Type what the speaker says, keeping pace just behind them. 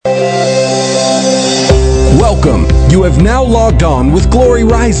Welcome. You have now logged on with Glory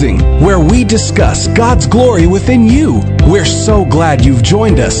Rising, where we discuss God's glory within you. We're so glad you've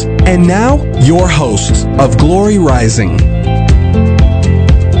joined us. And now, your hosts of Glory Rising. And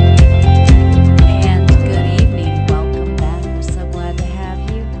good evening. Welcome back. We're so glad to have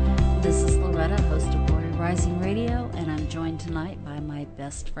you. This is Loretta, host of Glory Rising Radio, and I'm joined tonight by my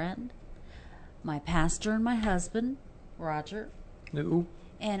best friend, my pastor, and my husband, Roger. No.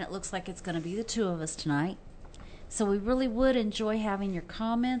 And it looks like it's going to be the two of us tonight. So we really would enjoy having your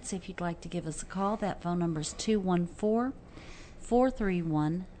comments. If you'd like to give us a call, that phone number is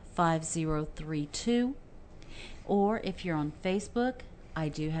 214-431-5032. Or if you're on Facebook, I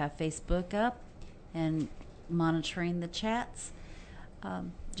do have Facebook up and monitoring the chats.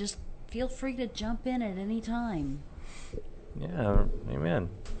 Just feel free to jump in at any time. Yeah, amen.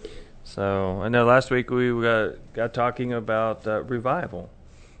 So I know last week we got talking about revival.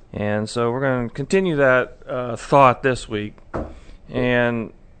 And so we're going to continue that thought this week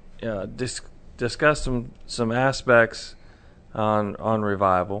and discuss some aspects on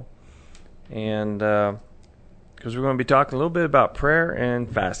revival. And because we're going to be talking a little bit about prayer and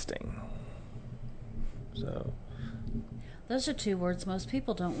fasting. So Those are two words most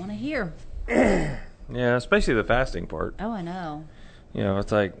people don't want to hear. yeah, especially the fasting part. Oh, I know. You know,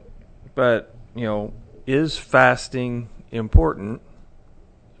 it's like, but, you know, is fasting important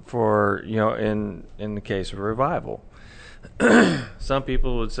for, you know, in the case of revival? Some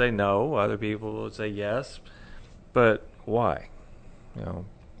people would say no, other people would say yes, but why? You know,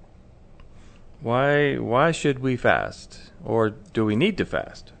 why should we fast, or do we need to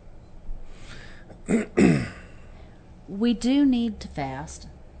fast? We do need to fast,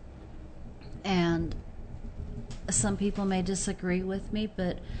 and some people may disagree with me,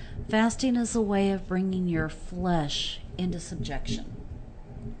 but fasting is a way of bringing your flesh into subjection.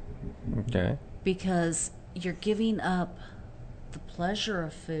 Okay. Because you're giving up the pleasure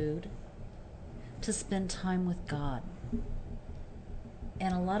of food to spend time with God.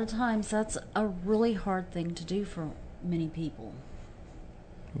 And a lot of times that's a really hard thing to do for many people.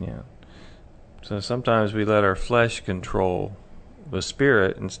 Yeah. So sometimes we let our flesh control the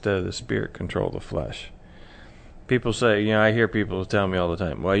spirit instead of the spirit control the flesh. People say, you know, I hear people tell me all the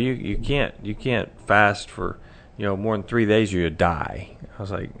time, well, you can't fast for, you know, more than 3 days, you would die. I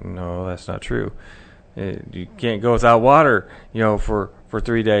was like, no, that's not true. You can't go without water, you know, for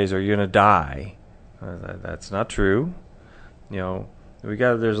 3 days, or you're gonna die. That's not true. You know,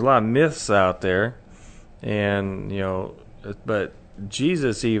 there's a lot of myths out there, and you know, but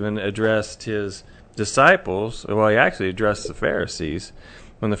Jesus even addressed his disciples. Well, he actually addressed the Pharisees.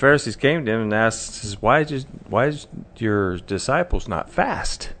 When the Pharisees came to him and asked, why did your disciples not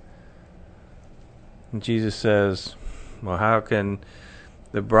fast? And Jesus says, well, how can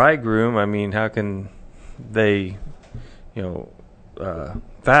the bridegroom, how can they, you know,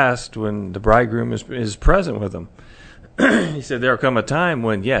 fast when the bridegroom is present with them? He said, there will come a time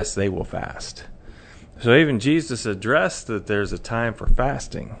when, yes, they will fast. So even Jesus addressed that there's a time for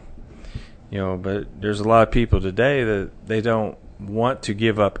fasting. You know, but there's a lot of people today that they don't want to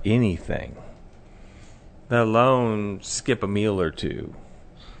give up anything, let alone skip a meal or two.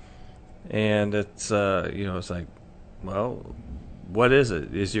 And it's, you know, it's like, well, what is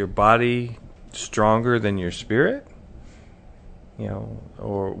it? Is your body stronger than your spirit? You know,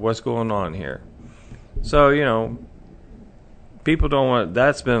 or what's going on here? So, you know, people don't want,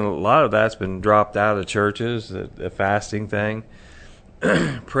 a lot of that's been dropped out of churches, the fasting thing.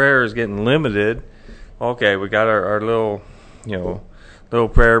 Prayer is getting limited. Okay, we got our little, you know, little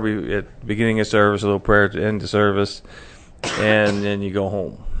prayer at the beginning of service, a little prayer at the end of service, and then you go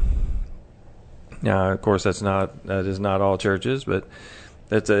home. Now, of course, that is not all churches, but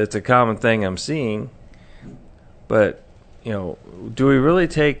it's a common thing I'm seeing. But, you know, do we really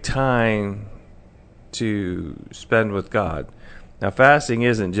take time to spend with God? Now, fasting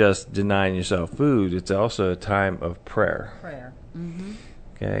isn't just denying yourself food; it's also a time of prayer. Prayer. Mm-hmm.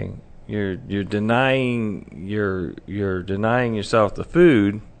 Okay, you're denying yourself the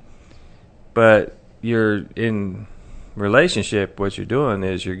food, but you're in relationship. What you're doing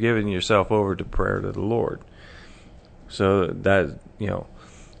is you're giving yourself over to prayer to the Lord. So that, you know,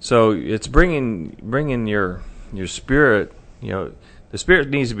 so it's bringing your spirit. You know, the spirit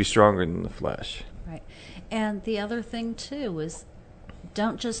needs to be stronger than the flesh. Right. And the other thing too is,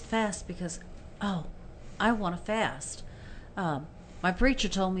 don't just fast because, oh, I want to fast. My preacher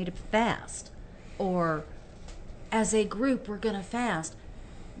told me to fast, or as a group we're going to fast.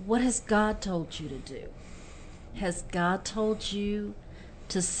 What has God told you to do? Has God told you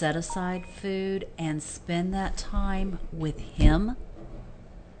to set aside food and spend that time with Him?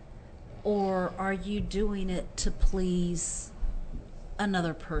 Or are you doing it to please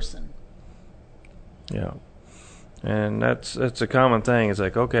another person? Yeah. And that's a common thing. It's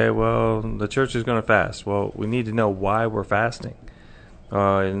like, okay, well, the church is going to fast. Well, we need to know why we're fasting.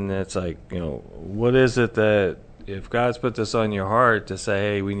 And it's like, what is it that, if God's put this on your heart to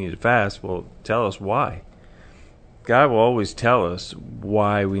say, hey, we need to fast, well, tell us why. God will always tell us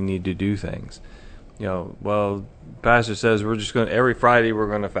why we need to do things. Well, pastor says we're just going to, every Friday we're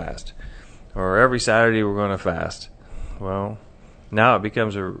going to fast. Or every Saturday we're going to fast. Well, now it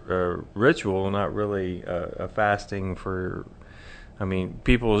becomes a ritual, not really a fasting for,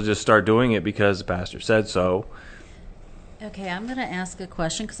 people will just start doing it because the pastor said so. Okay, I'm going to ask a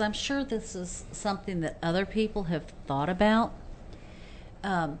question because I'm sure this is something that other people have thought about.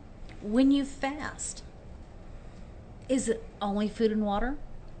 When you fast, is it only food and water?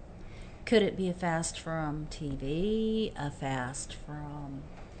 Could it be a fast from TV, a fast from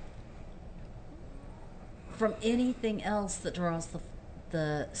anything else that draws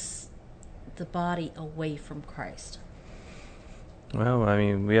the body away from Christ? Well,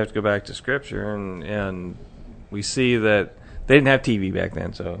 we have to go back to Scripture, and we see that they didn't have TV back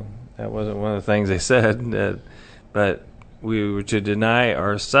then, so that wasn't one of the things they said. But we were to deny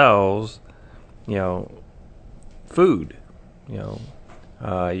ourselves, food.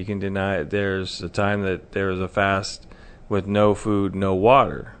 You can deny it. There's a time that there was a fast with no food, no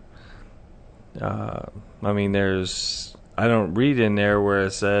water. I don't read in there where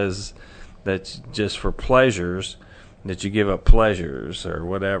it says that just for pleasures, that you give up pleasures or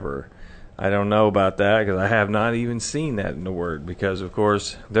whatever. I don't know about that because I have not even seen that in the Word because, of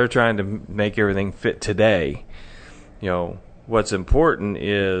course, they're trying to make everything fit today. What's important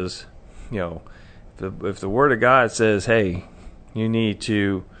is, if the Word of God says, hey, you need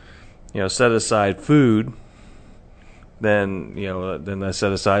to, set aside food, then let's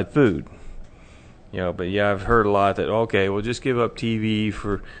set aside food. But I've heard a lot that, okay, we'll just give up TV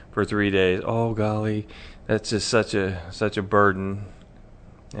for 3 days. Oh, golly, that's just such a burden.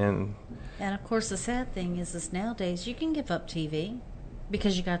 And of course, the sad thing is nowadays you can give up TV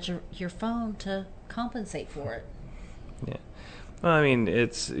because you got your phone to compensate for it. Yeah. Well,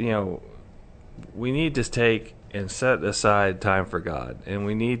 it's, we need to take and set aside time for God. And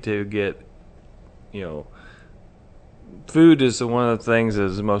we need to get, food is one of the things that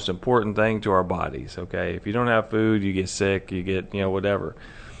is the most important thing to our bodies, okay? If you don't have food, you get sick, you get, whatever.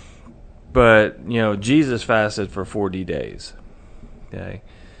 But, Jesus fasted for 40 days, okay?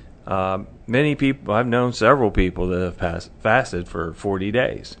 Many people, I've known several people that have fasted for 40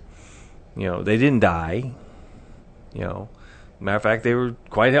 days. They didn't die. Matter of fact, they were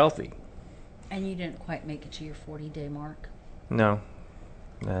quite healthy. And you didn't quite make it to your 40-day mark? No.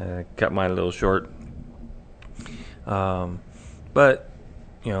 I cut mine a little short. But,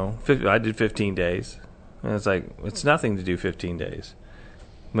 I did 15 days. And it's like, it's nothing to do 15 days.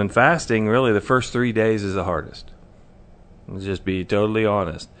 When fasting, really, the first 3 days is the hardest. Let's just be totally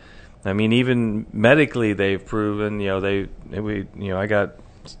honest. Even medically, they've proven, I got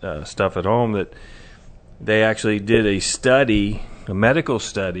stuff at home that they actually did a medical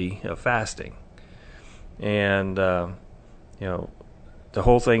study of fasting. And, the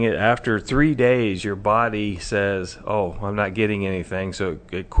whole thing, after 3 days, your body says, oh, I'm not getting anything, so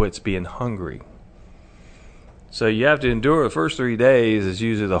it quits being hungry. So you have to endure the first 3 days is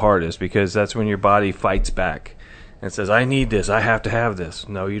usually the hardest because that's when your body fights back and says, I need this, I have to have this.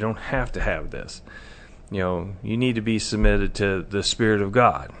 No, you don't have to have this. You need to be submitted to the Spirit of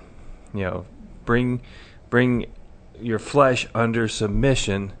God. Bring your flesh under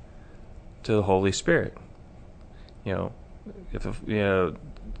submission to the Holy Spirit. God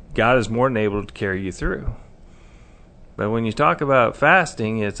is more than able to carry you through. But when you talk about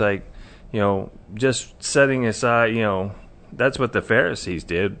fasting, it's like, just setting aside, that's what the Pharisees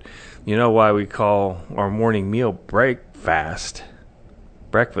did. You know why we call our morning meal breakfast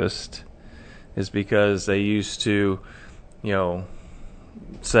is because they used to,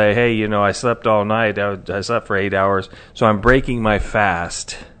 say, hey, I slept all night. I slept for 8 hours, so I'm breaking my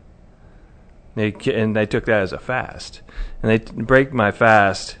fast. They took that as a fast. And they break my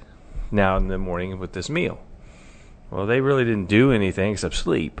fast now in the morning with this meal. Well, they really didn't do anything except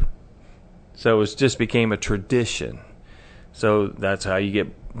sleep. So it just became a tradition. So that's how you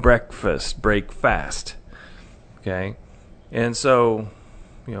get breakfast, break fast. Okay? And so,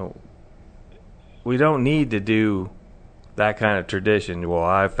 we don't need to do that kind of tradition. Well,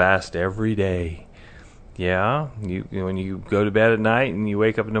 I fast every day. Yeah, when you go to bed at night and you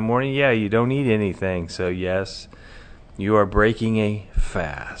wake up in the morning, yeah, you don't eat anything. So yes, you are breaking a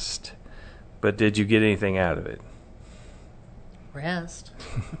fast. But did you get anything out of it? Rest.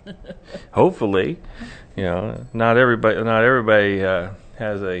 Hopefully, not everybody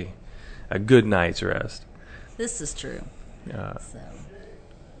has a good night's rest. This is true.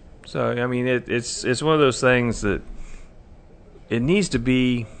 So I mean, it's one of those things that it needs to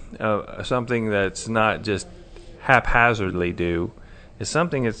be something that's not just haphazardly do. It's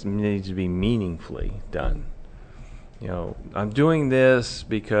something that needs to be meaningfully done. I'm doing this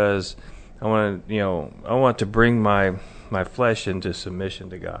because I want to bring my flesh into submission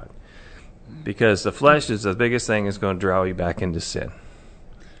to God. Because the flesh is the biggest thing that's going to draw you back into sin.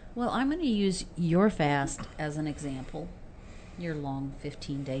 Well, I'm going to use your fast as an example. Your long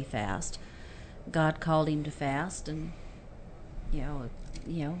 15-day fast. God called him to fast, and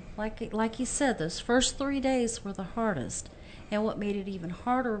like he said, those first 3 days were the hardest. And what made it even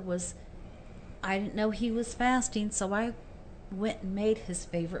harder was I didn't know he was fasting, so I went and made his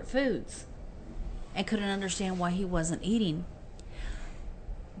favorite foods and couldn't understand why he wasn't eating.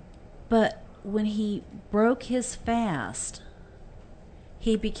 But when he broke his fast,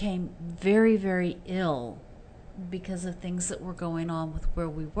 he became very, very ill because of things that were going on with where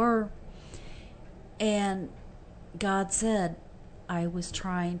we were. And God said, I was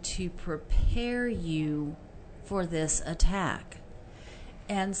trying to prepare you for this attack.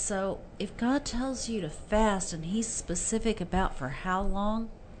 And so if God tells you to fast and he's specific about for how long,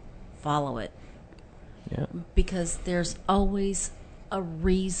 follow it. Yeah. Because there's always a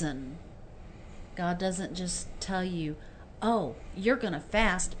reason. God doesn't just tell you, oh, you're going to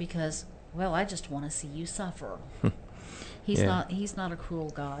fast because, well, I just want to see you suffer. He's not a cruel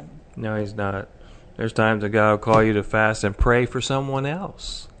God. No, he's not. There's times that God will call you to fast and pray for someone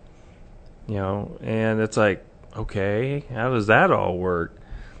else. And it's like, okay, how does that all work?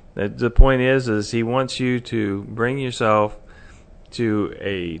 The point is he wants you to bring yourself to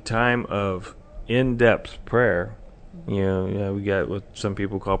a time of in-depth prayer. We got what some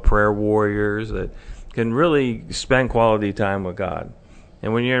people call prayer warriors that can really spend quality time with God.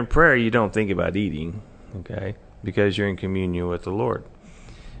 And when you're in prayer, you don't think about eating, okay, because you're in communion with the Lord.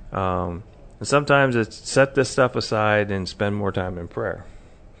 And sometimes it's set this stuff aside and spend more time in prayer.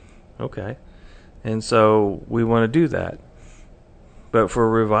 Okay. And so we want to do that. But for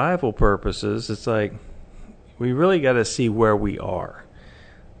revival purposes, it's like we really got to see where we are.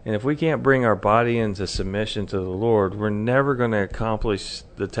 And if we can't bring our body into submission to the Lord, we're never going to accomplish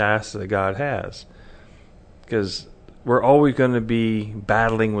the tasks that God has. Because we're always going to be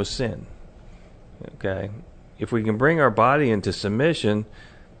battling with sin. Okay? If we can bring our body into submission,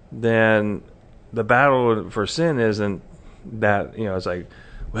 then the battle for sin isn't that, it's like,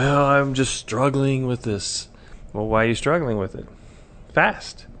 well, I'm just struggling with this. Well, why are you struggling with it?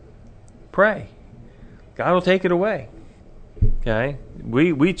 Fast. Pray. God will take it away. Okay?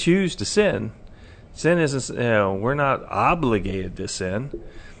 We choose to sin. Sin isn't, we're not obligated to sin.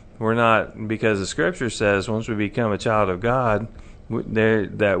 We're not, because the Scripture says once we become a child of God,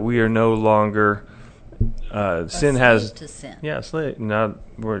 that we are no longer sin has to sin.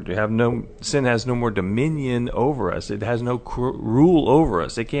 Sin has no more dominion over us. It has no rule over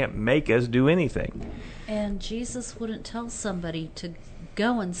us. It can't make us do anything. And Jesus wouldn't tell somebody to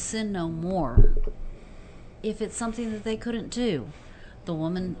go and sin no more if it's something that they couldn't do. The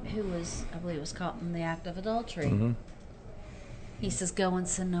woman who was, I believe, was caught in the act of adultery. Mm-hmm. He says, "Go and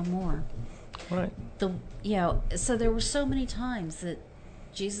sin no more." Right. So there were so many times that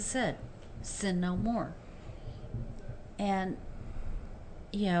Jesus said, "Sin no more." And,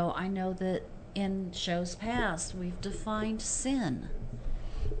 I know that in shows past, we've defined sin.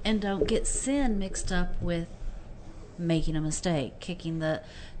 And don't get sin mixed up with making a mistake, kicking the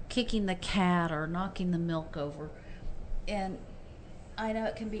cat or knocking the milk over. And I know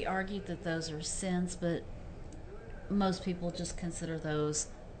it can be argued that those are sins, but most people just consider those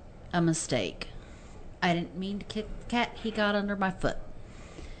a mistake. I didn't mean to kick the cat. He got under my foot.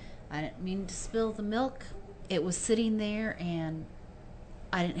 I didn't mean to spill the milk. It was sitting there, and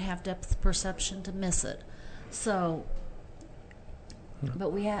I didn't have depth perception to miss it. So,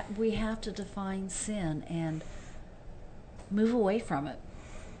 but we have to define sin and move away from it.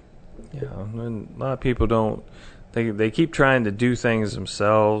 Yeah, and a lot of people don't. They keep trying to do things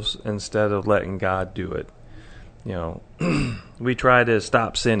themselves instead of letting God do it. We try to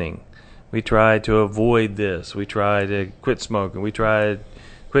stop sinning. We try to avoid this. We try to quit smoking. We try to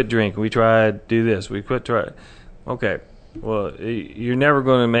quit drinking. We try to do this. Okay, well, you're never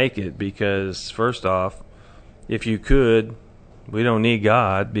going to make it because, first off, if you could, we don't need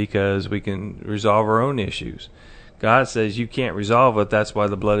God because we can resolve our own issues. God says you can't resolve it. That's why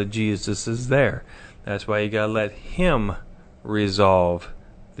the blood of Jesus is there. That's why you got to let Him resolve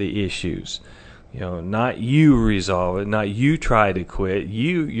the issues. Not you resolve it, not you try to quit.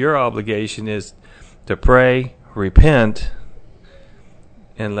 Your obligation is to pray, repent,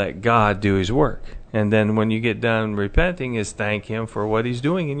 and let God do His work. And then when you get done repenting, is thank Him for what He's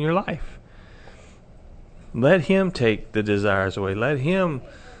doing in your life. Let Him take the desires away. Let Him,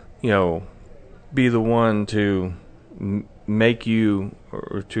 be the one to make you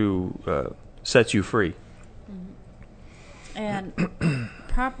or to set you free. And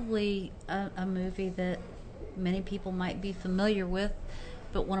probably a movie that many people might be familiar with,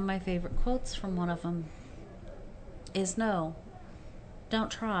 but one of my favorite quotes from one of them is, "No,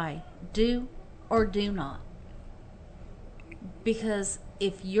 don't try. Do or do not." Because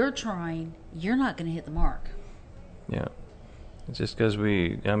if you're trying, you're not going to hit the mark. Yeah. It's just because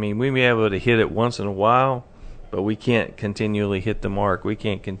we may be able to hit it once in a while, but we can't continually hit the mark. We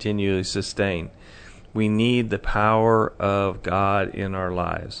can't continually sustain. We need the power of God in our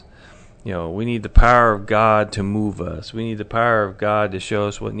lives. We need the power of God to move us. We need the power of God to show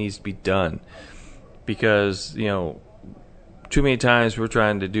us what needs to be done. Because, too many times we're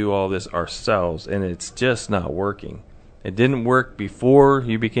trying to do all this ourselves, and it's just not working. It didn't work before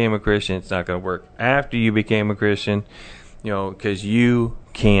you became a Christian. It's not going to work after you became a Christian, because you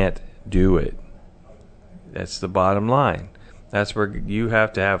can't do it. That's the bottom line. That's where you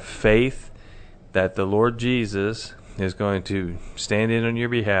have to have faith that the Lord Jesus is going to stand in on your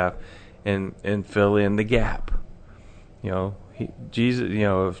behalf and fill in the gap. Jesus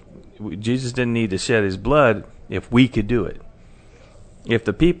didn't need to shed His blood if we could do it. If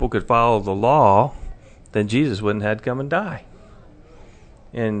the people could follow the law, then Jesus wouldn't have to come and die.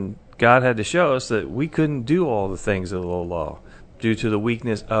 And God had to show us that we couldn't do all the things of the law due to the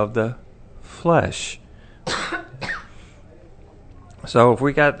weakness of the flesh. So if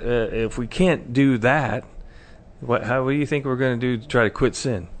we can't do that, what do you think we're going to do to try to quit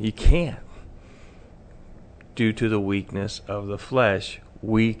sin? You can't. Due to the weakness of the flesh,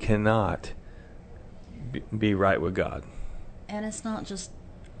 we cannot be right with God. And it's not just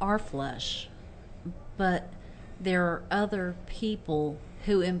our flesh, but there are other people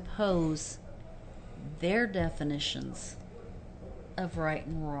who impose their definitions of right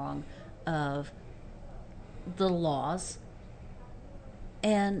and wrong, of the laws,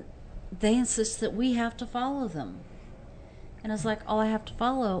 and they insist that we have to follow them. And it's like, all I have to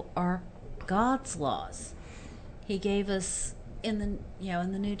follow are God's laws. He gave us in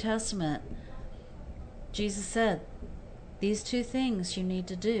the New Testament, Jesus said, these two things you need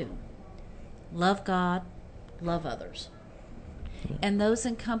to do: love God, love others. And those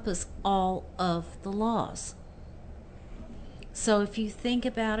encompass all of the laws. So if you think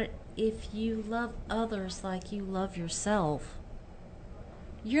about it, if you love others like you love yourself,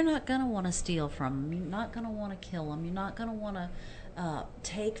 you're not going to want to steal from them. You're not going to want to kill them. You're not going to want to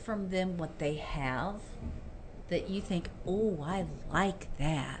take from them what they have that you think, oh, I like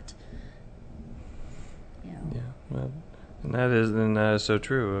that. Yeah, well, and that is so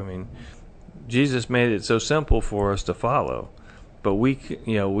true. I mean, Jesus made it so simple for us to follow, but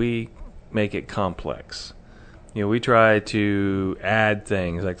we make it complex. We try to add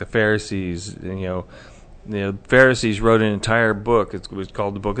things like the Pharisees. The Pharisees wrote an entire book. It was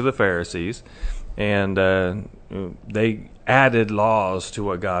called the Book of the Pharisees, and they added laws to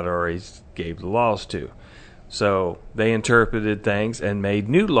what God already gave the laws to. So they interpreted things and made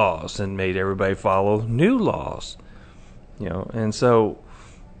new laws and made everybody follow new laws. And so,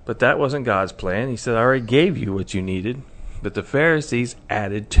 but that wasn't God's plan. He said, I already gave you what you needed, but the Pharisees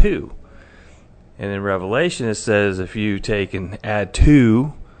added to. And in Revelation it says, if you take and add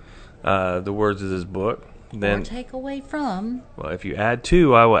to the words of this book, then or take away from. Well, if you add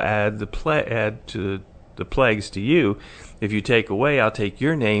to, I will add to the plagues to you. If you take away, I'll take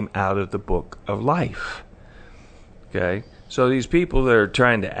your name out of the book of life. Okay, so these people that are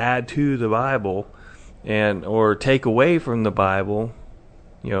trying to add to the Bible or take away from the Bible,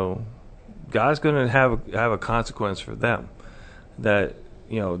 God's going to have a consequence for them. That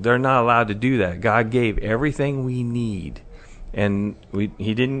they're not allowed to do that. God gave everything we need, and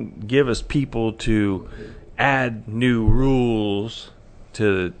He didn't give us people to add new rules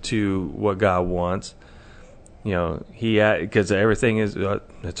to what God wants. Because everything is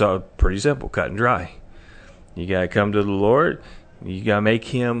it's all pretty simple, cut and dry. You got to come to the Lord. You got to make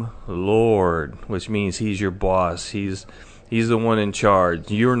Him Lord, which means He's your boss. He's the one in charge.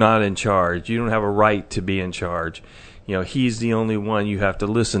 You're not in charge. You don't have a right to be in charge. He's the only one you have to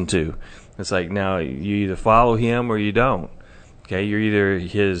listen to. It's like, now you either follow Him or you don't. Okay, you're either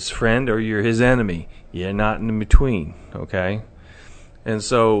His friend or you're His enemy. You're not in between. Okay, and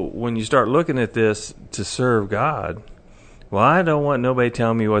so when you start looking at this to serve God, Well, I don't want nobody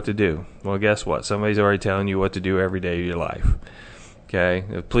telling me what to do. Well, guess what? Somebody's already telling you what to do every day of your life. Okay?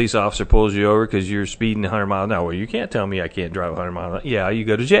 If a police officer pulls you over because you're speeding 100 miles an hour, well, you can't tell me I can't drive 100 miles an hour. Yeah, you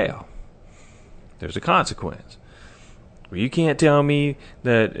go to jail. There's a consequence. Well, you can't tell me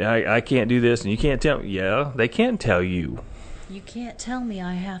that I can't do this, and you can't tell me. Yeah, they can tell you. You can't tell me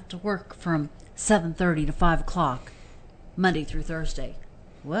I have to work from 7:30 to 5 o'clock, Monday through Thursday.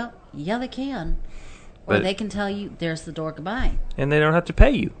 Well, yeah, they can. Or they can tell you, there's the door, goodbye. And they don't have to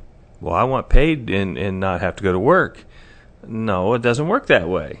pay you. Well, I want paid and not have to go to work. No, it doesn't work that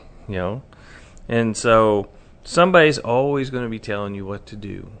way, you know. And so somebody's always going to be telling you what to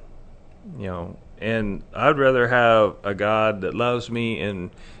do, you know. And I'd rather have a God that loves me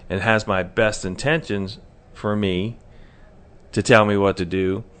and has my best intentions for me to tell me what to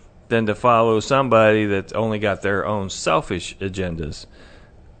do than to follow somebody that's only got their own selfish agendas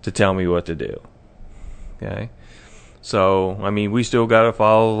to tell me what to do. Okay? So, I mean, we still got to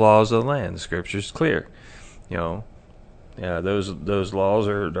follow the laws of the land. The Scripture's clear. You know, yeah, those laws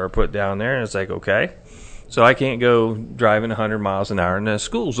are put down there, and it's like, okay, so I can't go driving 100 miles an hour in a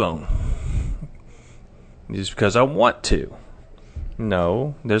school zone just because I want to.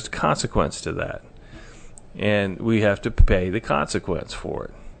 No, there's a consequence to that. And we have to pay the consequence for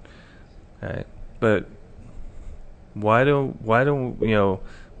it. Right? But why do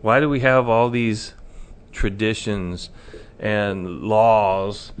we have all these traditions and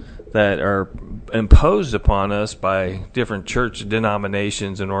laws that are imposed upon us by different church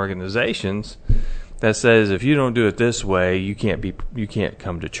denominations and organizations that says if you don't do it this way, you can't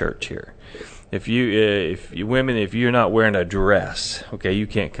come to church here. If women, if you're not wearing a dress, okay, you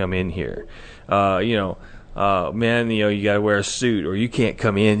can't come in here. Men, you got to wear a suit or you can't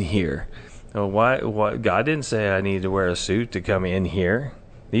come in here. Why? God didn't say I need to wear a suit to come in here.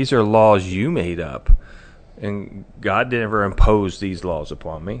 These are laws you made up. And God never imposed these laws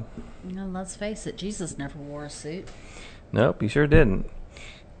upon me. No, let's face it, Jesus never wore a suit. Nope, he sure didn't.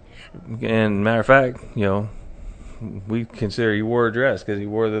 And matter of fact, we consider he wore a dress because he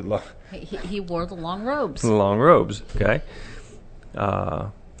wore He wore the long robes. The long robes, okay?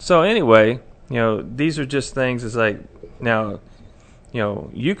 So anyway, these are just things. It's like, now,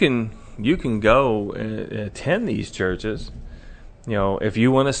 you can go and attend these churches, if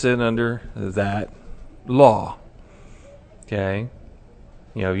you want to sit under that law. Okay?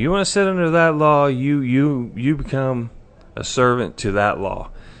 If you want to sit under that law, you become a servant to that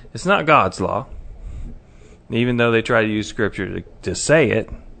law. It's not God's law. Even though they try to use Scripture to say it,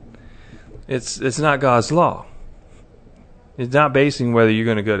 it's not God's law. It's not basing whether you're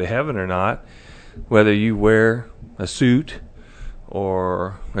going to go to heaven or not, whether you wear a suit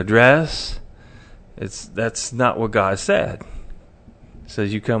or a dress. That's not what God said. It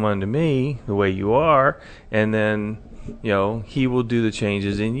says you come unto me the way you are, and then he will do the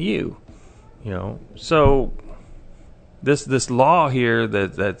changes in you. So this law here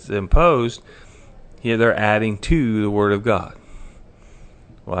that's imposed, they're adding to the Word of God.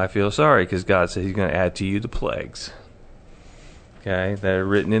 Well, I feel sorry because God said he's going to add to you the plagues, okay, that are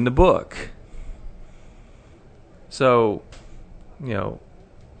written in the book. So,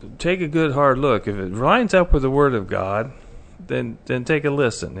 take a good hard look. If it lines up with the Word of God, then take a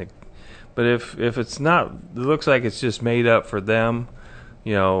listen. But if it's not, it looks like it's just made up for them,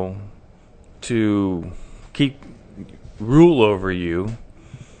 to keep rule over you,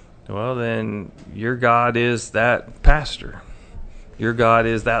 well, then your God is that pastor. Your God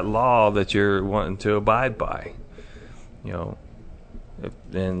is that law that you're wanting to abide by.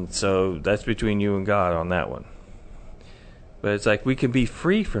 And so that's between you and God on that one. But it's like we can be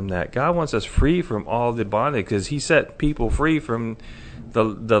free from that. God wants us free from all the bondage because he set people free from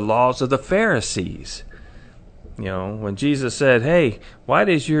the laws of the Pharisees. When Jesus said, hey, why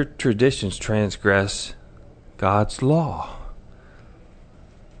does your traditions transgress God's law?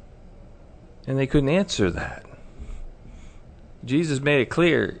 And they couldn't answer that. Jesus made it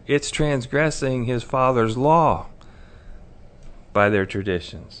clear it's transgressing his Father's law by their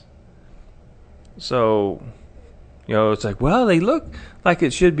traditions. So, it's like, well, they look like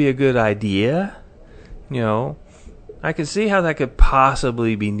it should be a good idea. I can see how that could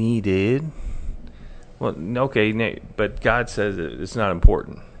possibly be needed. Well, okay, but God says it's not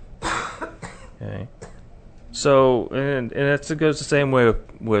important. Okay. So, and it goes the same way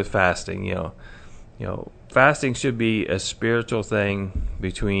with fasting. Fasting should be a spiritual thing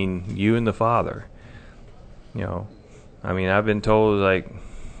between you and the Father. I've been told, like,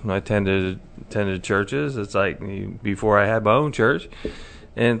 when I attended churches, it's like before I had my own church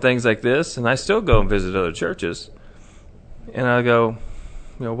and things like this, and I still go and visit other churches. And I go,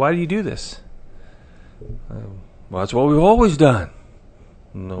 why do you do this? Well, that's what we've always done.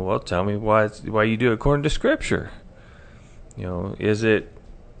 No, well, tell me why you do it according to Scripture. Is it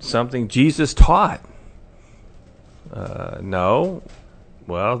something Jesus taught? No.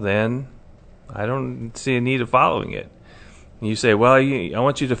 Well, then I don't see a need of following it. And you say, well, I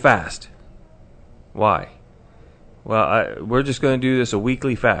want you to fast. Why? Well, we're just going to do this a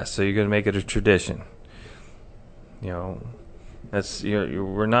weekly fast, so you're going to make it a tradition. That's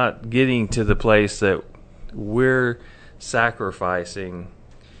we're not getting to the place that we're sacrificing.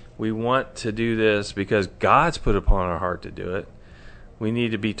 We want to do this because God's put upon our heart to do it. We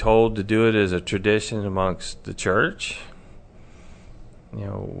need to be told to do it as a tradition amongst the church.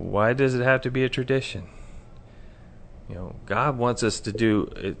 Why does it have to be a tradition? God wants us to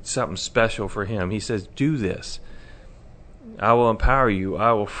do something special for Him. He says, do this. I will empower you.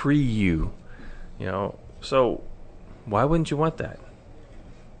 I will free you. So why wouldn't you want that?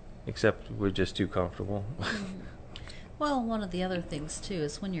 Except we're just too comfortable. Well, one of the other things, too,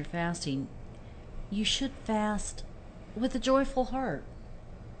 is when you're fasting, you should fast with a joyful heart.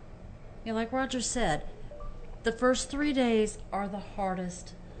 Like Roger said, the first 3 days are the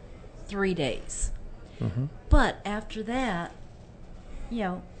hardest 3 days. Mm-hmm. But after that,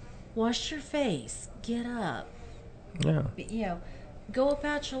 wash your face, get up. Yeah. Go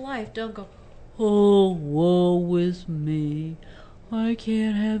about your life. Don't go, oh, woe is me. I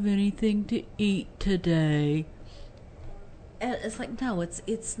can't have anything to eat today. And it's like, no,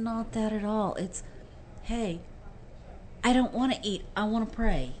 it's not that at all. It's, hey, I don't want to eat. I want to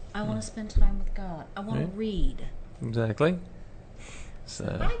pray. I want to spend time with God. I want to read. Exactly. So.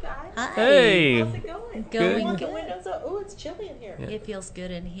 Hi, guys. Hi. Hey. How's it going? Going Want good. the windows up? Oh, it's chilly in here. Yeah. It feels good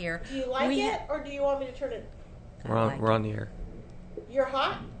in here. Do you like it, or do you want me to turn it? We're on the air. You're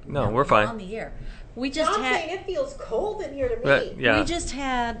hot? No, we're On fine. the air. We No, just I'm had. saying it feels cold in here to me. But, yeah. We just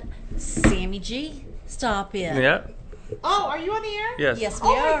had Sammy G stop in. Yeah. Oh, are you on the air? Yes. Yes, we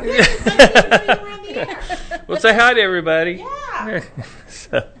Oh are. my goodness! I didn't know you were on the air. Well, say hi to everybody. Yeah.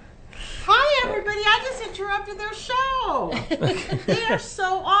 So, Hi, everybody. I just interrupted their show. They are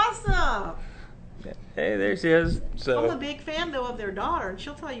so awesome. hey, there she is. I'm a So. big fan, though, of their daughter, and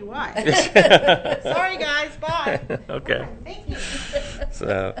she'll tell you why. Sorry, guys. Bye. Okay. Thank you.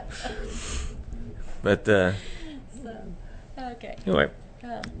 So. But Okay. anyway.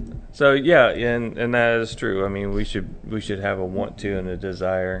 Um, So yeah, and that is true. I mean, we should have a want to and a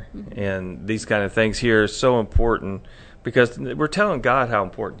desire, and these kind of things here are so important because we're telling God how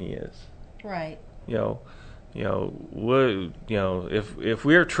important He is. right. If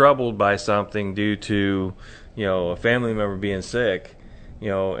we're troubled by something due to a family member being sick,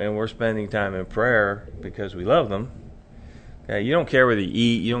 and we're spending time in prayer because we love them. Okay, you don't care whether you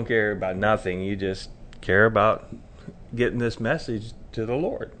eat, you don't care about nothing. You just care about getting this message to the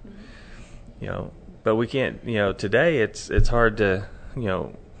Lord. But we can't. Today it's hard to.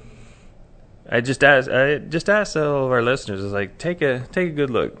 I just ask all of our listeners. It's like take a good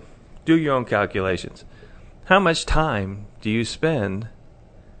look, do your own calculations. How much time do you spend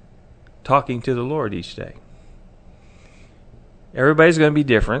talking to the Lord each day? Everybody's going to be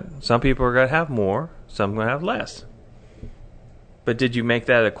different. Some people are going to have more. Some are going to have less. But did you make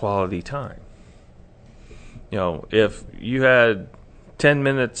that a quality time? If you had 10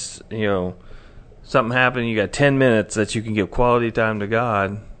 minutes, something happened, you got 10 minutes that you can give quality time to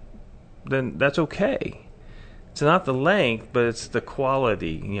God, then that's okay. It's not the length, but it's the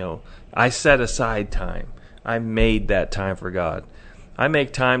quality. I set aside time. I made that time for God. I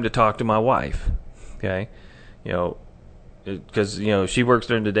make time to talk to my wife, okay? Because, she works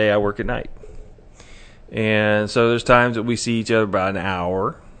during the day, I work at night. And so there's times that we see each other about an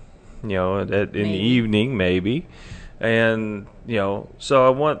hour, in the evening maybe. And, so I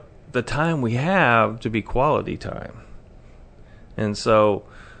want the time we have to be quality time. And so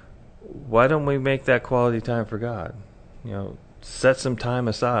why don't we make that quality time for God? Set some time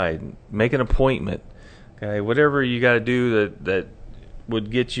aside, make an appointment. Okay, whatever you got to do that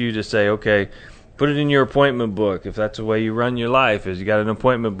would get you to say, okay, put it in your appointment book. If that's the way you run your life, is you got an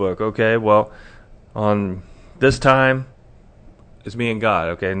appointment book. Okay, well, on this time, it's me and God.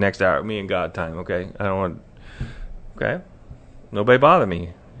 Okay, next hour, me and God time. Okay, I don't want. Okay, nobody bother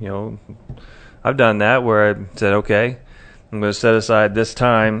me. I've done that where I said, okay, I'm going to set aside this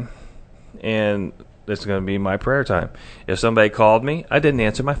time, and it's going to be my prayer time. If somebody called me, I didn't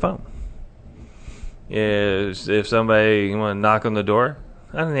answer my phone. If somebody want to knock on the door,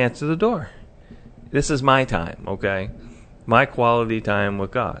 I didn't answer the door. This is my time, okay? My quality time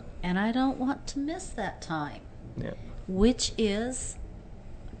with God. And I don't want to miss that time. Yeah. Which is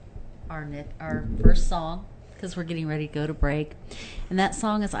our first song, because we're getting ready to go to break. And that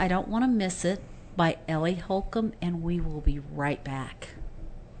song is I Don't Want to Miss It by Ellie Holcomb, and we will be right back.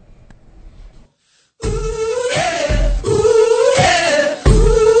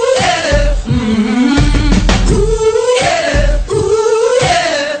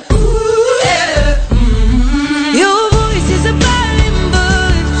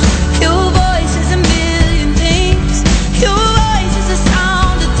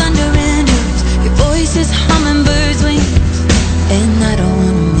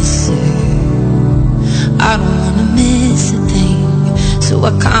 I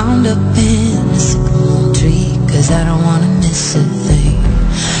climbed up in a sycamore tree, 'cause I don't wanna miss a thing.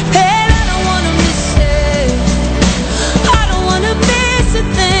 Hey, I don't wanna miss it. I don't wanna miss a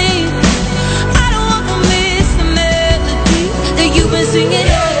thing. I don't wanna miss the melody that you've been singing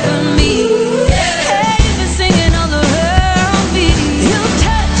over me. Hey, you've been singing all around me. Your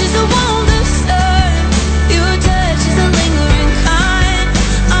touch is a wonder, sir. Your touch is a lingering kind.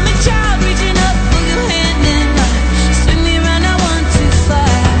 I'm a child reaching up for your hand in mine. Swing me around, I want to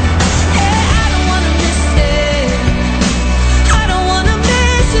fly. Hey, I don't wanna miss it. I don't wanna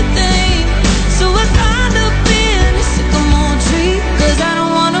miss a thing. So I climbed up in a sycamore tree, 'cause I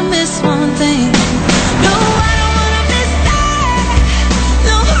don't wanna miss one thing. No, I don't wanna miss that.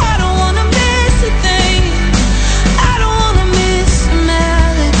 No, I don't wanna miss a thing. I don't wanna miss the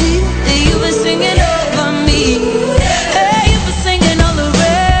melody that you've been singing over me. Hey, you've been singing all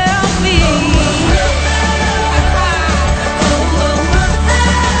around me.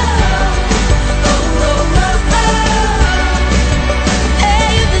 Hey,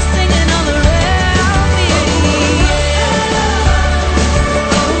 you've been singing all around me.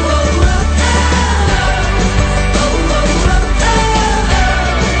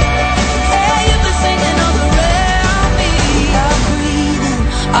 Hey, you've been singing all around me. I breathe in,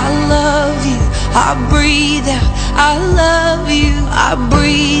 I love you. I breathe out, I love you. I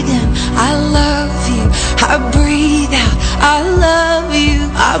breathe in, I love you. I breathe out, I love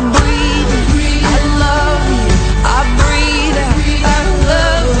you. I breathe in, I love you. I breathe out, I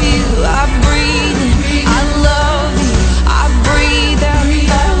love you. I breathe in, I love you. I breathe out,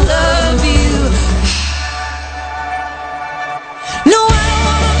 I love you. No, I don't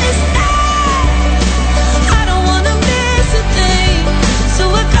wanna miss that. I don't wanna miss a thing. So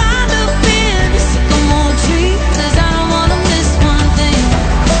I climbed up in a sycamore tree, 'cause I don't wanna miss one thing.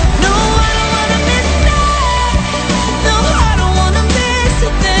 No, I don't wanna miss that. No, I don't wanna miss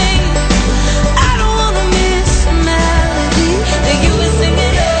a thing. I don't wanna miss a melody that you were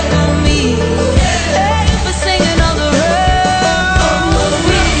singing over me. Hey, you were singing all around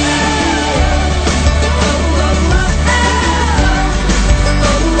me.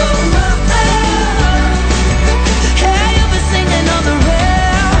 Hey, you were singing all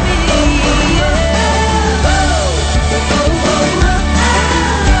around me.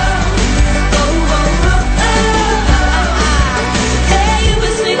 Hey, you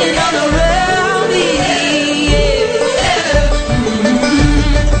were singing all around me.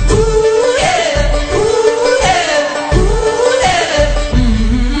 Ooh, yeah, ooh, yeah, ooh, yeah.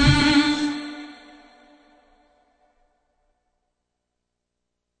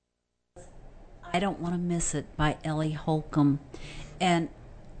 I Don't Want to Miss It by Ellie Holcomb. And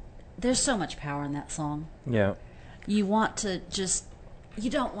there's so much power in that song. Yeah. You want to just, you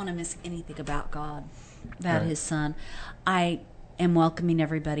don't want to miss anything about God, about Right. His Son. I am welcoming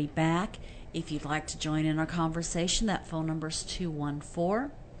everybody back. If you'd like to join in our conversation, that phone number is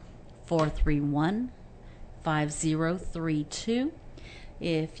 214-431-5032.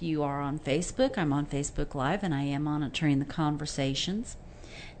 If you are on Facebook, I'm on Facebook Live, and I am monitoring the conversations.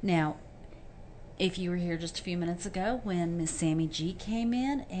 Now, if you were here just a few minutes ago when Miss Sammy G came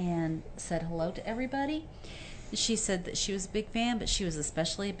in and said hello to everybody, she said that she was a big fan, but she was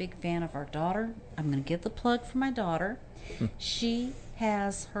especially a big fan of our daughter. I'm going to give the plug for my daughter. She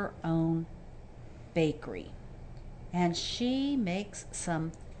has her own bakery, and she makes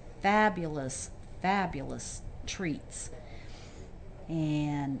some fabulous, fabulous treats.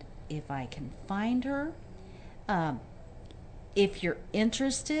 And if I can find her, if you're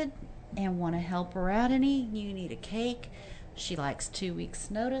interested and want to help her out any, you need a cake. She likes 2 weeks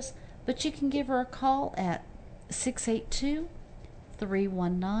notice, but you can give her a call at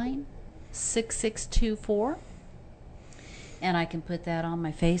 682-319-6624, and I can put that on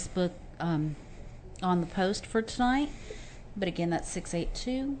my Facebook on the post for tonight. But again, that's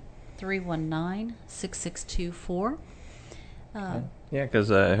 682-319-6624. Yeah, because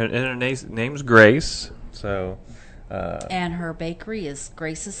her name's Grace. So. And her bakery is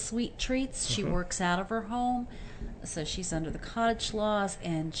Grace's Sweet Treats. She works out of her home, so she's under the cottage laws,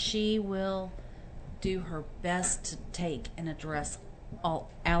 and she will do her best to take and address all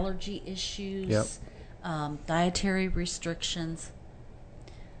allergy issues, Yep. Dietary restrictions.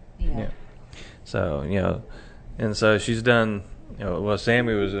 Yeah. So, and so she's done. Well,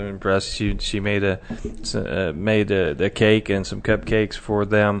 Sammy was impressed. She made a cake and some cupcakes for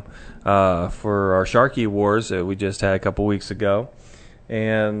them for our Sharky Wars that we just had a couple weeks ago,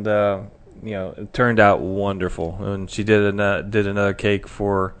 and it turned out wonderful. And she did another cake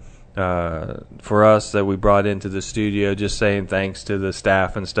for us that we brought into the studio, just saying thanks to the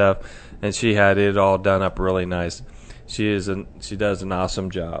staff and stuff. And she had it all done up really nice. She does an awesome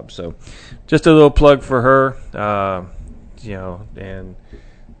job. So, just a little plug for her. And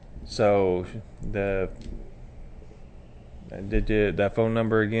so that phone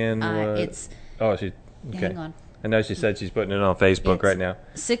number again? It's. Oh, okay. Hang on. I know she said she's putting it on Facebook It's right now.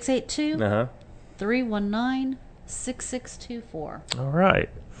 682-319-6624. All right.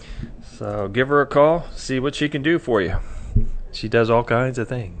 So give her a call, see what she can do for you. She does all kinds of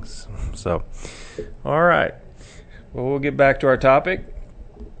things. So, all right. Well, we'll get back to our topic.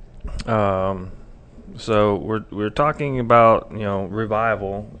 So we're talking about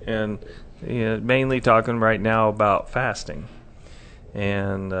revival, and mainly talking right now about fasting,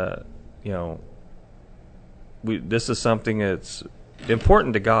 and this is something that's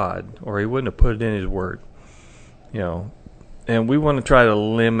important to God, or He wouldn't have put it in His Word. And we want to try to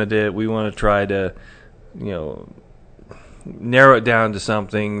limit it. We want to try to narrow it down to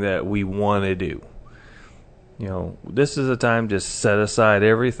something that we want to do. This is a time to set aside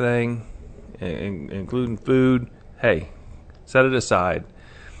everything, including food. Hey, set it aside.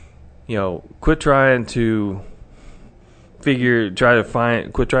 Quit trying to quit trying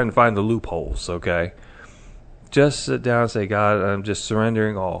to find the loopholes, okay? Just sit down and say, God, I'm just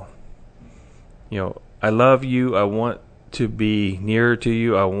surrendering all. I love you. I want to be nearer to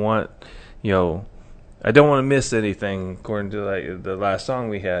you. I want, I don't want to miss anything, according to the last song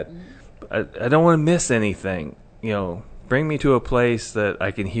we had. I don't want to miss anything. Bring me to a place that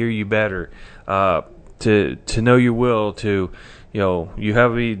I can hear you better, to know your will, to, you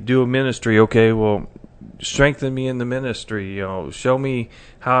have me do a ministry. Okay, well, strengthen me in the ministry. Show me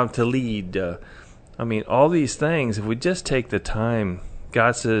how to lead. All these things, if we just take the time,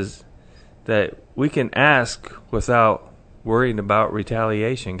 God says that we can ask without worrying about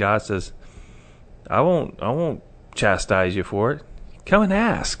retaliation. God says, I won't chastise you for it. Come and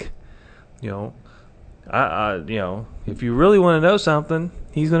ask. If you really want to know something,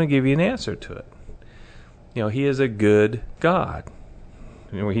 He's going to give you an answer to it. He is a good God.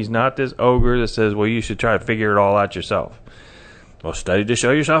 He's not this ogre that says, well, you should try to figure it all out yourself. Well, study to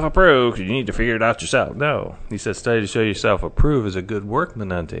show yourself approved, because you need to figure it out yourself. No. He says, study to show yourself approved as a good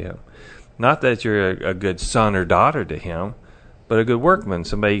workman unto Him. Not that you're a good son or daughter to Him, but a good workman,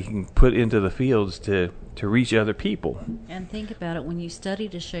 somebody you can put into the fields to reach other people. And think about it, when you study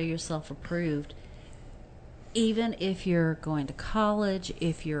to show yourself approved, even if you're going to college,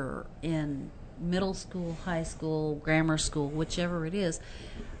 if you're in middle school, high school, grammar school, whichever it is,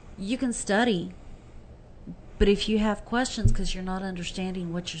 you can study. But if you have questions because you're not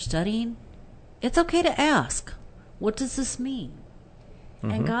understanding what you're studying, it's okay to ask. What does this mean?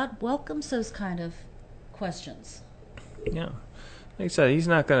 Mm-hmm. And God welcomes those kind of questions. Yeah. Like I said, He's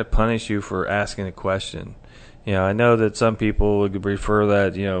not going to punish you for asking a question. I know that some people would refer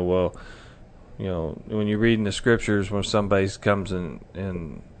that, when you read in the scriptures, when somebody comes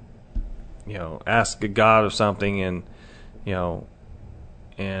and asks a God of something and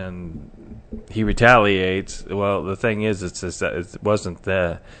He retaliates. Well, the thing is, it wasn't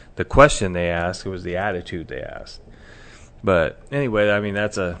the question they asked; it was the attitude they asked. But anyway,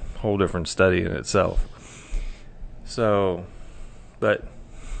 that's a whole different study in itself. So, but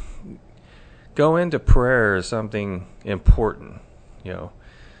go into prayer as something important.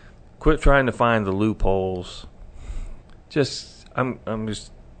 Quit trying to find the loopholes. I'm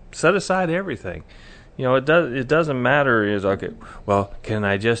just set aside everything. It doesn't matter. Is okay. Well, can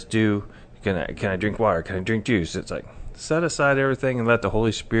I drink water? Can I drink juice? It's like, set aside everything and let the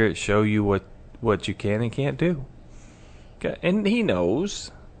Holy Spirit show you what you can and can't do. Okay. And He knows.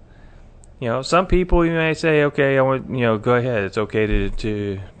 Some people you may say, okay, I want, go ahead. It's okay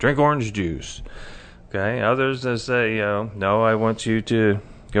to drink orange juice. Okay. Others that say, no, I want you to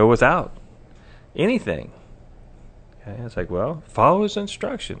go without anything. Okay. It's like, well, follow His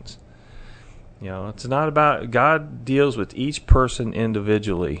instructions. It's not about, God deals with each person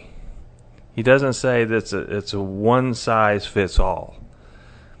individually. He doesn't say that it's a one size fits all,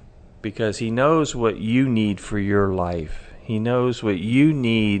 because He knows what you need for your life. He knows what you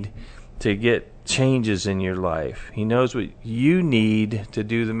need to get changes in your life. He knows what you need to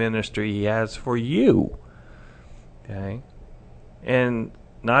do the ministry He has for you. Okay? And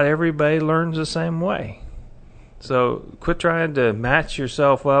not everybody learns the same way. So quit trying to match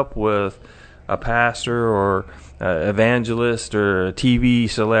yourself up with a pastor or an evangelist or a TV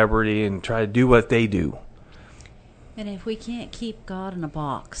celebrity and try to do what they do. And if we can't keep God in a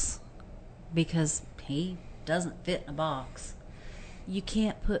box because he doesn't fit in a box, you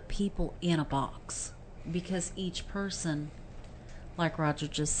can't put people in a box, because each person, like Roger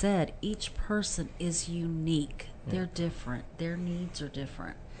just said, each person is unique. They're different. Their needs are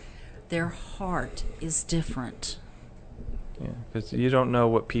different. Their heart is different. Yeah, because you don't know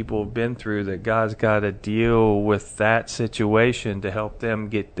what people have been through, that God's got to deal with that situation to help them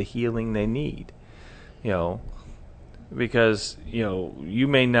get the healing they need. Because you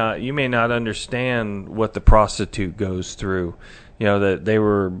may not understand what the prostitute goes through. That they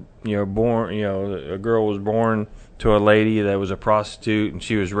were born. A girl was born to a lady that was a prostitute, and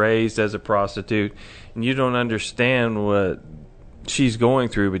she was raised as a prostitute, and you don't understand what she's going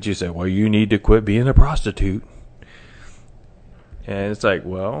through, but you say, well, you need to quit being a prostitute. And it's like,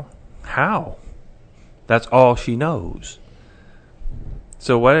 well, how? That's all she knows.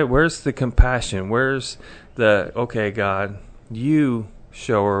 So where's the compassion? Where's the, okay, God, you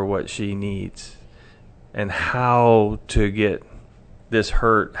show her what she needs and how to get this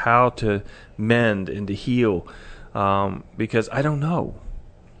hurt, how to mend and to heal, because I don't know.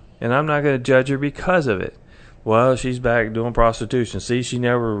 And I'm not going to judge her because of it. Well, she's back doing prostitution. See, she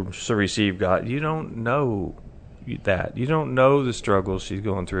never received God. You don't know that. You don't know the struggles she's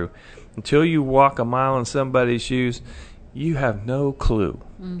going through. Until you walk a mile in somebody's shoes, you have no clue.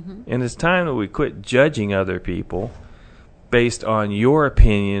 Mm-hmm. And it's time that we quit judging other people based on your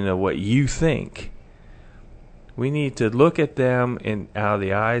opinion of what you think. We need to look at them out of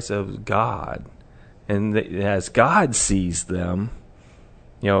the eyes of God. And as God sees them,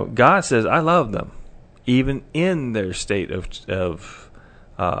 God says, I love them, even in their state of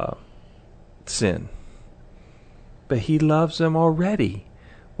sin. But he loves them already.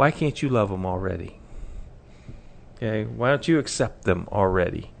 Why can't you love them already? Okay, why don't you accept them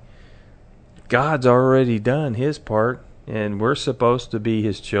already? God's already done his part, and we're supposed to be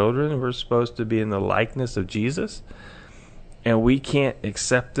his children. We're supposed to be in the likeness of Jesus. And we can't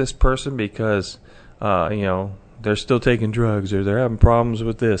accept this person because, they're still taking drugs, or they're having problems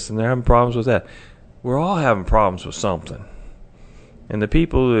with this, and they're having problems with that. We're all having problems with something. And the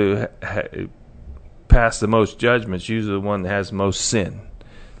people who pass the most judgments usually the one that has the most sin.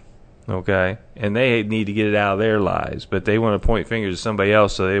 Okay? And they need to get it out of their lives, but they want to point fingers at somebody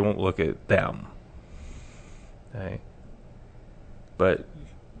else so they won't look at them. Okay? But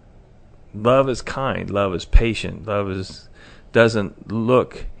love is kind. Love is patient. Love doesn't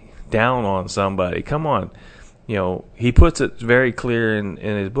look down on somebody. Come on. He puts it very clear in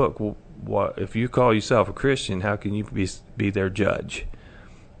his book. Well, if you call yourself a Christian, how can you be their judge?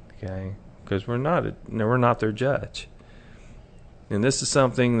 Okay? Because we're not their judge. And this is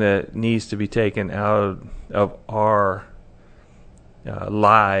something that needs to be taken out of our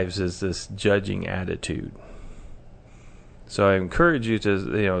lives, is this judging attitude. So I encourage you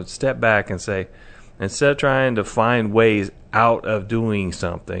to step back and say, instead of trying to find ways out of doing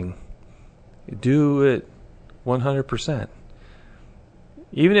something, do it 100%.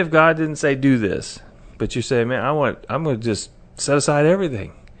 Even if God didn't say do this, but you say, man, I'm going to just set aside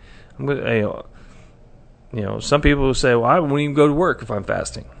everything. I'm going to, some people will say, well, I won't even go to work if I'm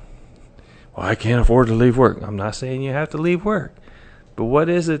fasting. Well, I can't afford to leave work. I'm not saying you have to leave work. But what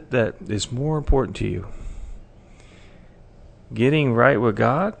is it that is more important to you? Getting right with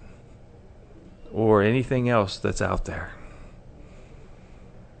God or anything else that's out there?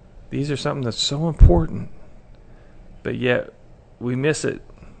 These are something that's so important, but yet we miss it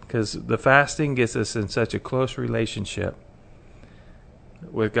because the fasting gets us in such a close relationship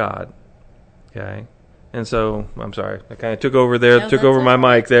with God. Okay? And so, I'm sorry, I kind of took over there, took over my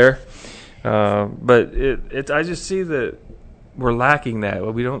mic there. But I just see that we're lacking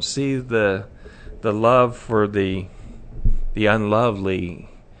that. We don't see the love for the unlovely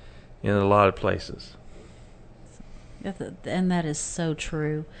in a lot of places. And that is so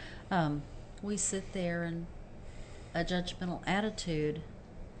true. We sit there, and a judgmental attitude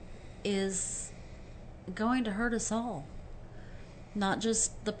is going to hurt us all. Not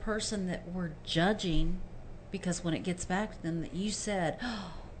just the person that we're judging, because when it gets back to them that you said,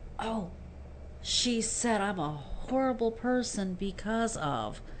 oh, she said I'm a horrible person because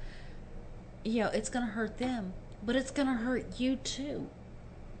of, it's going to hurt them, but it's going to hurt you too.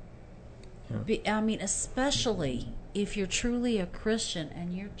 Yeah. Especially if you're truly a Christian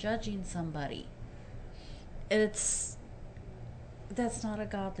and you're judging somebody. That's not a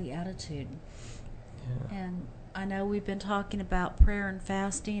godly attitude. Yeah. And I know we've been talking about prayer and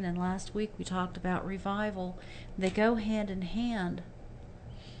fasting, and last week we talked about revival. They go hand in hand.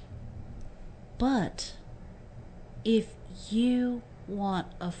 But if you want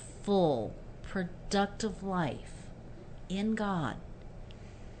a full, productive life in God,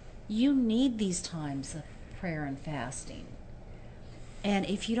 you need these times of prayer and fasting. And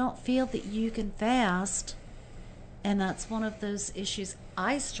if you don't feel that you can fast, and that's one of those issues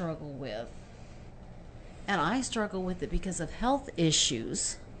I struggle with, and I struggle with it because of health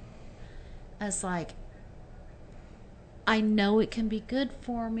issues, it's like, I know it can be good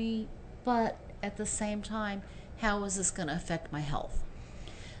for me, but at the same time, how is this going to affect my health?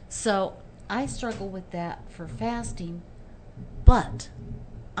 So I struggle with that for fasting, but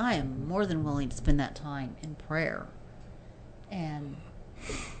I am more than willing to spend that time in prayer. And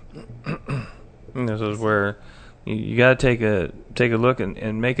this is where you got to take a look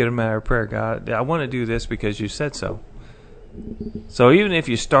and make it a matter of prayer. God, I want to do this because you said so. So even if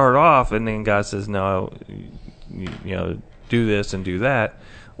you start off and then God says, no, do this and do that,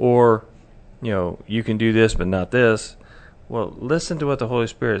 or you can do this but not this. Well, listen to what the Holy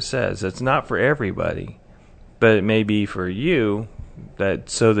Spirit says. It's not for everybody, but it may be for you, that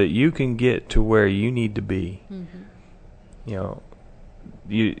so that you can get to where you need to be. Mm-hmm.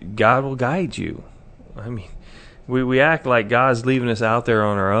 God will guide you. I mean, we act like God's leaving us out there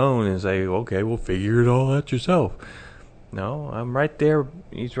on our own and say, okay, we'll figure it all out yourself. No, I'm right there.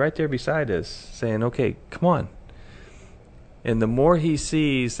 He's right there beside us saying, okay, come on. And the more he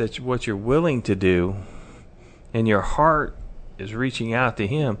sees that what you're willing to do and your heart is reaching out to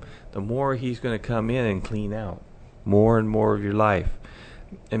him, the more he's going to come in and clean out more and more of your life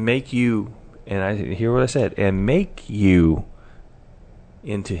and make you, and I hear what I said, and make you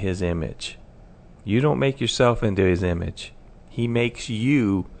into his image. You don't make yourself into his image. He makes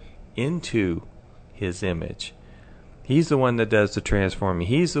you into his image. He's the one that does the transforming.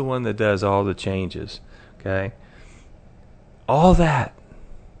 He's the one that does all the changes. Okay? All that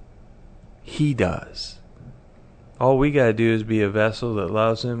he does. All we got to do is be a vessel that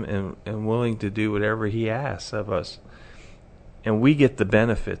loves him and willing to do whatever he asks of us. And we get the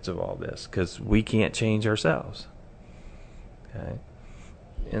benefits of all this because we can't change ourselves. Okay?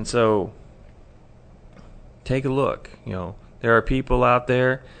 And so, take a look. There are people out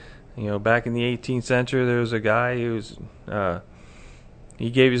there. Back in the 18th century, there was a guy who was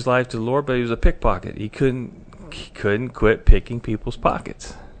he gave his life to the Lord, but he was a pickpocket. He couldn't quit picking people's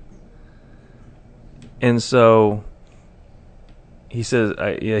pockets. And so he says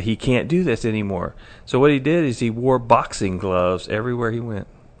he can't do this anymore. So what he did is he wore boxing gloves everywhere he went,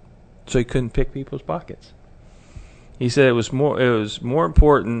 so he couldn't pick people's pockets. He said it was more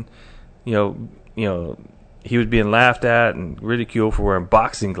important. He was being laughed at and ridiculed for wearing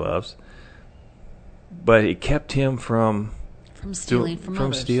boxing gloves, but it kept him from stealing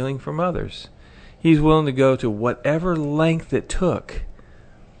from others. He's willing to go to whatever length it took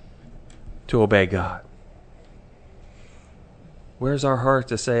to obey God. Where's our heart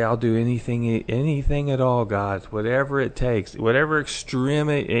to say, I'll do anything at all, God, whatever it takes, whatever extreme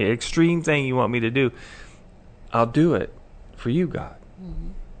thing you want me to do, I'll do it for you, God. Mm-hmm.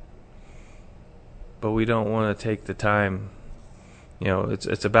 But we don't want to take the time.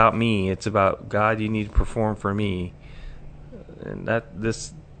 It's about me. It's about God. You need to perform for me, and that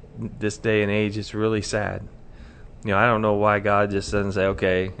this day and age is really sad. I don't know why God just doesn't say,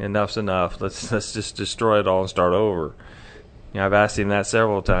 okay, enough's enough. Let's just destroy it all and start over. I've asked him that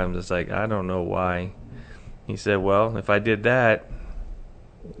several times. It's like, I don't know why. He said, well, if I did that,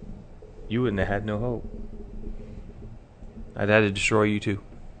 you wouldn't have had no hope. I'd had to destroy you too.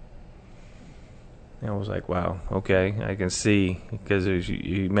 And I was like, wow, okay, I can see, because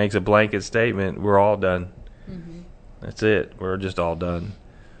he makes a blanket statement, we're all done. Mm-hmm. That's it. We're just all done.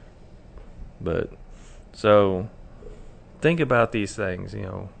 But, so, think about these things,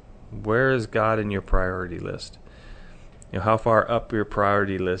 where is God in your priority list? How far up your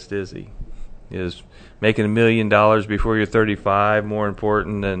priority list is he? Is making $1 million before you're 35 more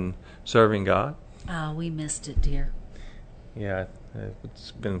important than serving God? Oh, we missed it, dear. Yeah,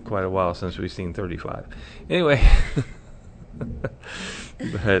 it's been quite a while since we've seen 35. Anyway,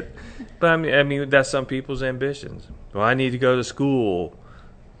 but I mean that's some people's ambitions. Well, I need to go to school,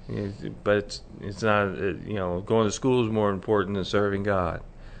 but it's not. Going to school is more important than serving God.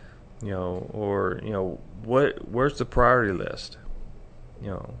 Where's the priority list?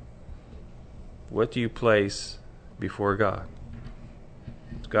 What do you place before God?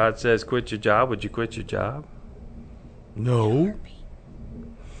 If God says quit your job, would you quit your job? No.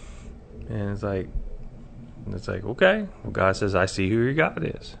 And it's like, okay. Well, God says, I see who your God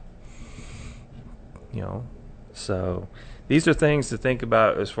is. So these are things to think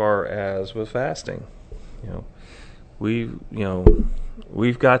about as far as with fasting.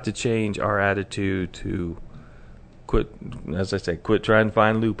 We've got to change our attitude to quit, as I say, quit trying to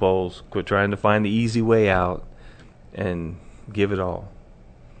find loopholes, quit trying to find the easy way out, and give it all.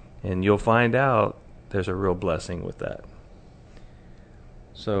 And you'll find out there's a real blessing with that.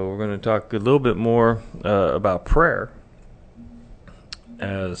 So we're going to talk a little bit more about prayer,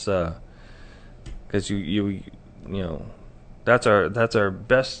 as because you that's our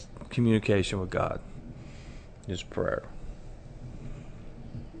best communication with God, is prayer.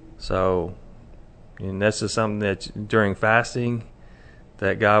 So, and this is something that during fasting,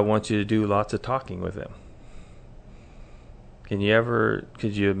 that God wants you to do lots of talking with Him.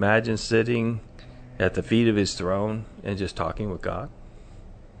 Could you imagine sitting at the feet of His throne and just talking with God?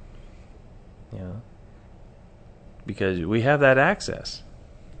 Because we have that access.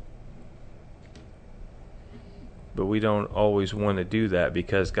 But we don't always want to do that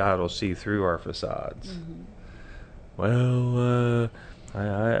because God will see through our facades. Well,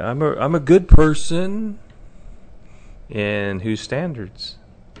 I'm a good person. And whose standards?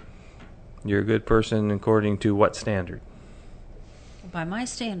 You're a good person according to what standard? By my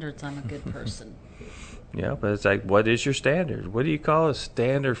standards, I'm a good person. Yeah, but it's like, what is your standard? What do you call a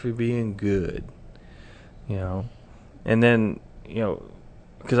standard for being good? And then,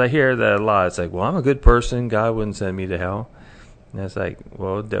 because I hear that a lot. It's like, well, I'm a good person. God wouldn't send me to hell. And it's like,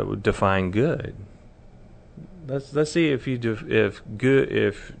 well, that would define good. Let's see if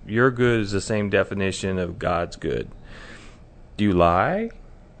your good is the same definition of God's good. Do you lie?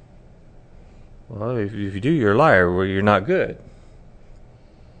 Well, if you do, you're a liar. Well, you're not good.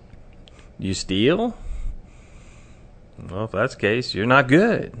 Do you steal? Well, if that's the case, you're not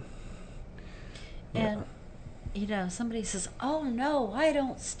good. And, somebody says, oh, no, I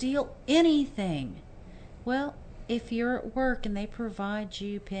don't steal anything. Well, if you're at work and they provide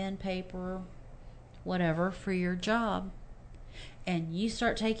you pen, paper, whatever for your job, and you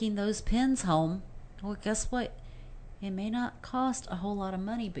start taking those pens home, well, guess what? It may not cost a whole lot of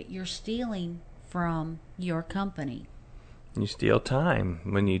money, but you're stealing from your company. You steal time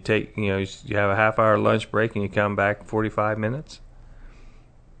when you take, you have a half-hour lunch break and you come back 45 minutes.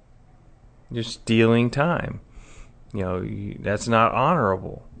 You're stealing time. That's not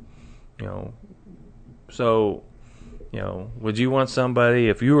honorable. So, would you want somebody,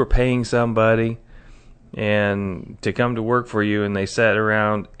 if you were paying somebody and to come to work for you and they sat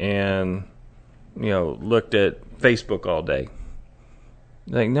around and, looked at Facebook all day?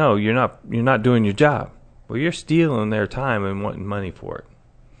 Like, no, you're not doing your job. Well, you're stealing their time and wanting money for it.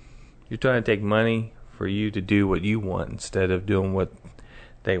 You're trying to take money for you to do what you want instead of doing what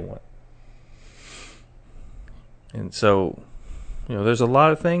they want. And so, there's a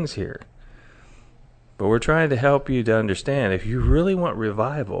lot of things here. But we're trying to help you to understand, if you really want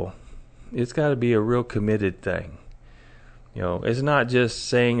revival, it's got to be a real committed thing. It's not just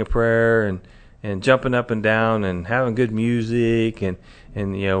saying a prayer and jumping up and down and having good music and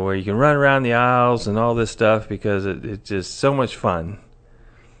where you can run around the aisles and all this stuff because it's just so much fun.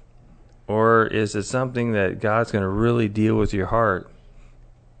 Or is it something that God's going to really deal with your heart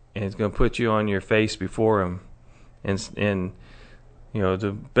and it's going to put you on your face before Him? And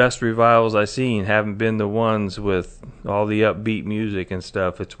the best revivals I've seen haven't been the ones with all the upbeat music and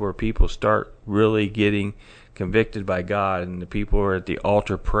stuff. It's where people start really getting convicted by God and the people are at the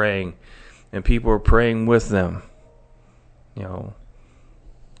altar praying and people are praying with them.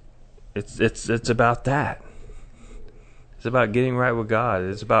 It's about that. It's about getting right with God.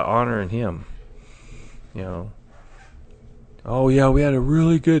 It's about honoring Him. Oh yeah, we had a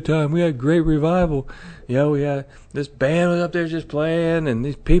really good time. We had great revival. We had this band was up there just playing, and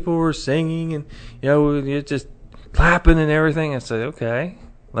these people were singing, and we just clapping and everything. I said, okay,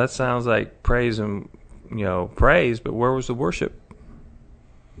 that sounds like praise and praise, but where was the worship?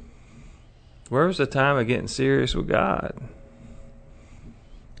 Where was the time of getting serious with God?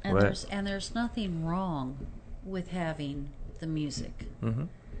 And there's nothing wrong with having the music. Mm-hmm.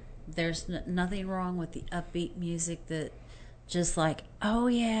 There's nothing wrong with the upbeat music that just like, oh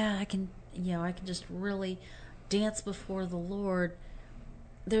yeah, I can just really dance before the Lord.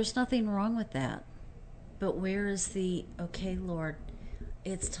 There's nothing wrong with that. But where is the, okay, Lord,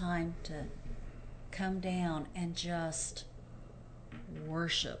 it's time to come down and just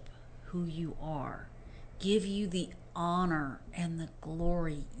worship who you are. Give you the honor and the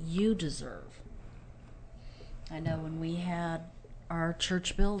glory you deserve. I know when we had our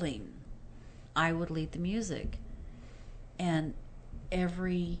church building, I would lead the music. And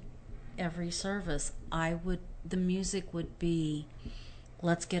every service, the music would be,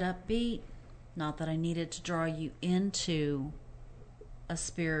 let's get upbeat, Not that I needed to draw you into a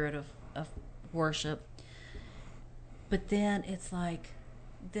spirit of worship. But then it's like,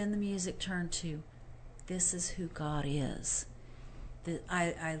 then the music turned to, this is who God is. That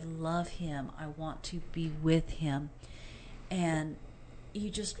I love him. I want to be with him. And you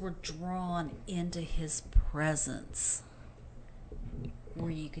just were drawn into his presence,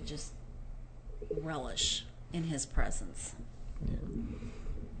 where you could just relish in his presence. Yeah.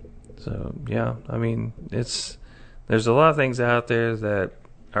 So, yeah, I mean, there's a lot of things out there that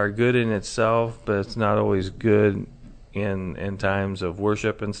are good in itself, but it's not always good in times of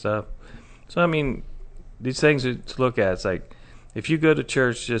worship and stuff. So, I mean, these things to look at, it's like, if you go to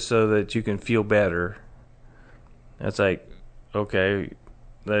church just so that you can feel better, that's like, okay,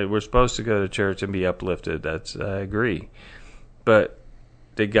 we're supposed to go to church and be uplifted. I agree. But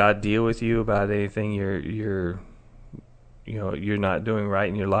did God deal with you about anything you're not doing right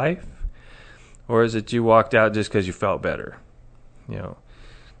in your life? Or is it you walked out just because you felt better?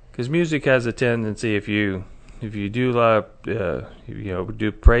 Because music has a tendency, if you do love,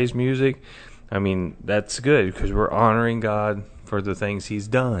 do praise music, I mean, that's good because we're honoring God for the things he's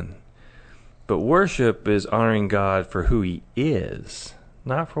done. But worship is honoring God for who he is,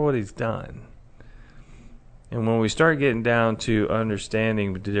 not for what he's done. And when we start getting down to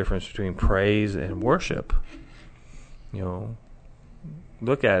understanding the difference between praise and worship,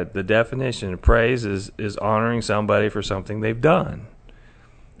 look at it. The definition of praise is honoring somebody for something they've done.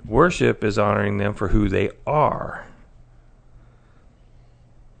 Worship is honoring them for who they are.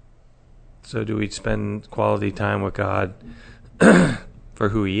 So do we spend quality time with God for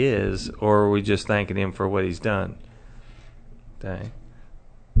who he is, or are we just thanking him for what he's done? Okay.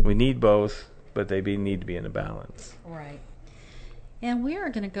 We need both, but they need to be in a balance. Right. And we are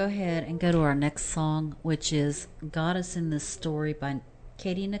going to go ahead and go to our next song, which is God Is in This Story by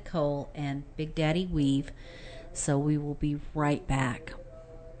Katie Nicole and Big Daddy Weave. So we will be right back.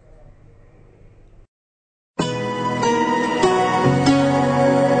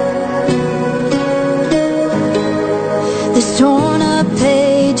 There's torn up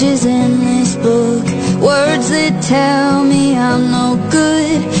pages in this book, words that tell me I'm no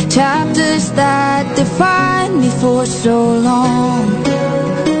good, chapters that define me for so long.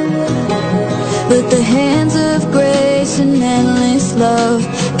 But the hands of grace and endless love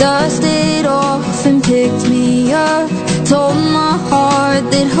dusted off and picked me up, told my heart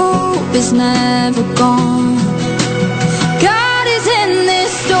that hope is never gone. God is in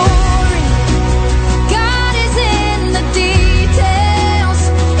this story.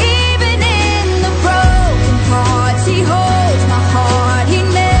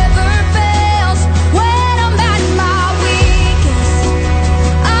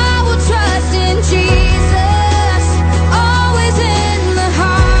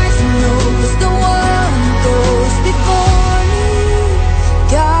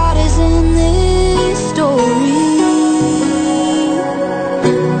 Story.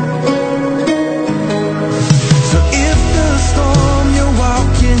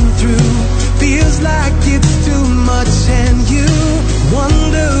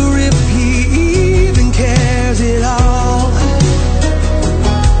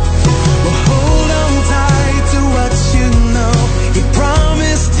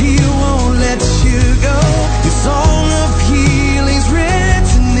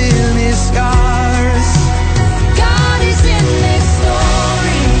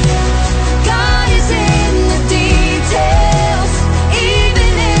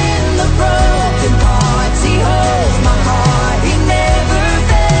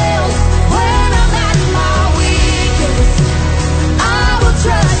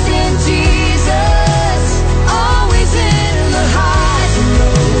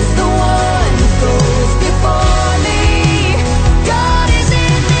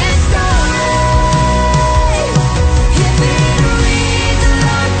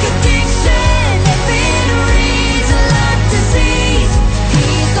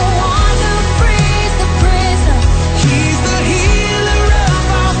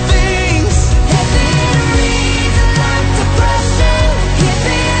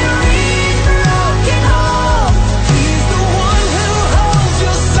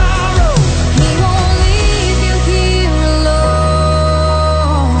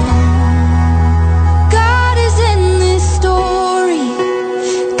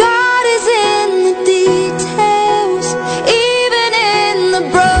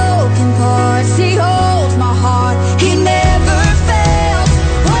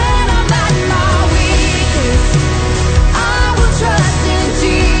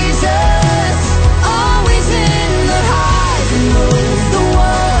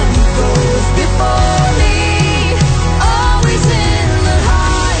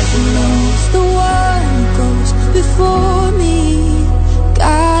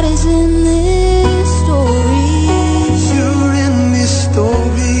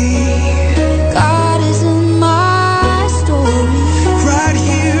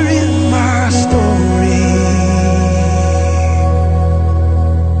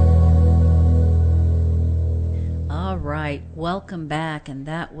 welcome back, and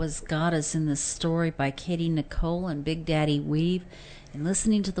that was God Is in This Story by Katie Nicole and Big Daddy Weave. And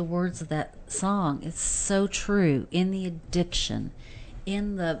listening to the words of that song, it's so true. In the addiction,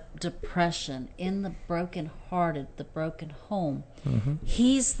 in the depression, in the broken-hearted, the broken home,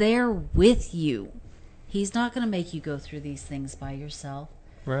 He's there with you. He's not going to make you go through these things by yourself.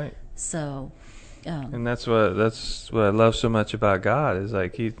 Right. So, and that's what I love so much about God is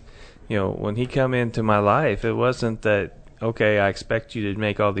like He, when He come into my life, it wasn't that, okay, I expect you to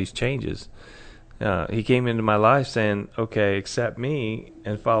make all these changes. He came into my life saying, okay, accept me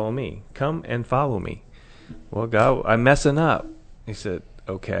and follow me. Come and follow me. Well, God, I'm messing up. He said,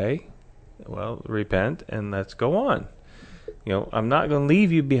 okay, well, repent and let's go on. I'm not going to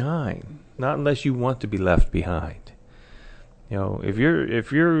leave you behind, not unless you want to be left behind. If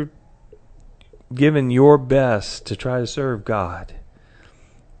you're giving your best to try to serve God,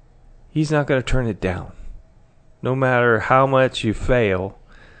 He's not going to turn it down. No matter how much you fail,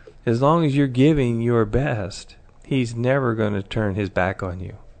 as long as you're giving your best, He's never going to turn His back on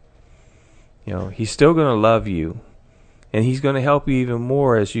you. He's still going to love you, and He's going to help you even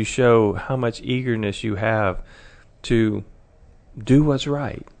more as you show how much eagerness you have to do what's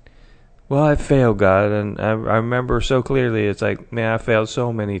right. Well, I failed, God, and I remember so clearly, it's like, man, I failed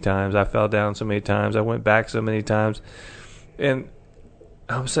so many times. I fell down so many times. I went back so many times. And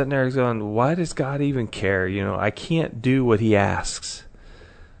I'm sitting there going, why does God even care? I can't do what He asks.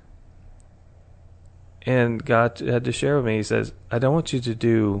 And God had to share with me, He says, I don't want you to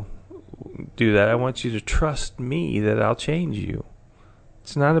do that. I want you to trust me that I'll change you.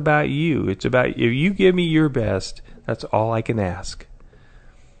 It's not about you. It's about, if you give me your best, that's all I can ask.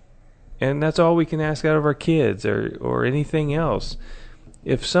 And that's all we can ask out of our kids or anything else.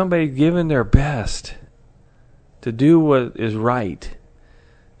 If somebody's given their best to do what is right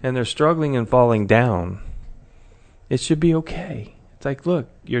and they're struggling and falling down, it should be okay. It's like, look,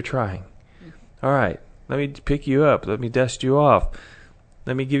 you're trying. All right, let me pick you up. Let me dust you off.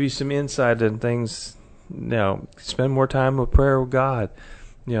 Let me give you some insight on things. Spend more time with prayer with God.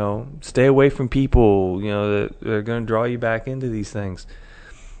 Stay away from people, that are going to draw you back into these things.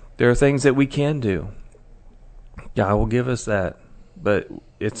 There are things that we can do. God will give us that. But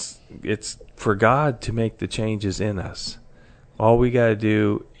it's for God to make the changes in us. All we got to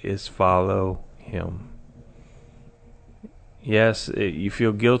do is follow Him. Yes, you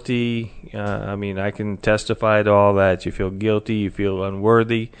feel guilty. I can testify to all that. You feel guilty. You feel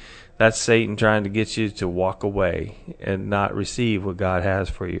unworthy. That's Satan trying to get you to walk away and not receive what God has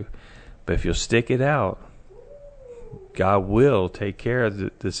for you. But if you'll stick it out, God will take care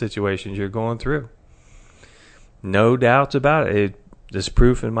of the situations you're going through. No doubts about it. It's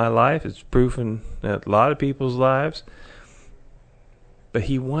proof in my life. It's proof in a lot of people's lives. But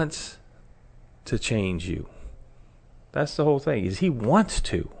He wants to change you. That's the whole thing, is He wants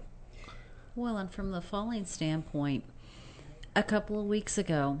to. well, and from the falling standpoint, a couple of weeks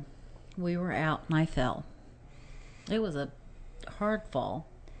ago, we were out and I fell. It was a hard fall.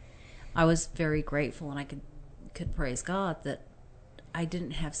 I was very grateful, and I could praise God that I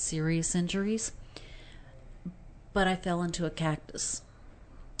didn't have serious injuries, but I fell into a cactus,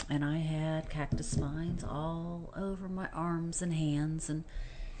 and I had cactus vines all over my arms and hands, and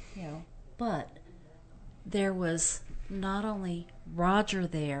but there was not only Roger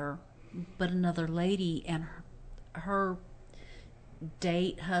there, but another lady and her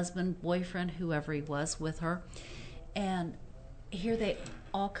date, husband, boyfriend, whoever he was, with her. And here they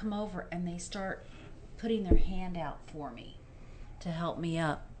all come over and they start putting their hand out for me to help me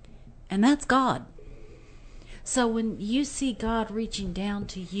up. And that's God. So when you see God reaching down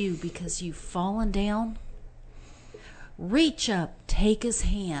to you because you've fallen down, reach up, take His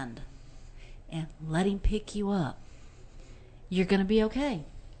hand, and let Him pick you up. You're going to be okay.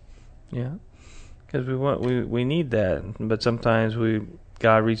 Yeah, because we need that. But sometimes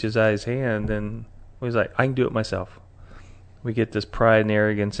God reaches out His hand and He's like, I can do it myself. We get this pride and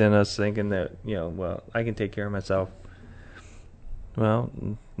arrogance in us, thinking that I can take care of myself. Well,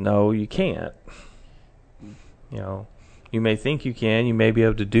 no, you can't. You may think you can. You may be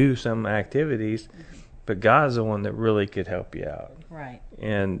able to do some activities, but God's the one that really could help you out. Right.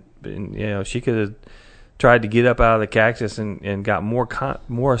 And she could have tried to get up out of the cactus and got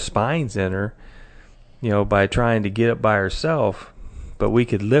more spines in her, by trying to get up by herself. But we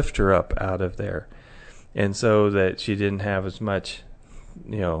could lift her up out of there, and so that she didn't have as much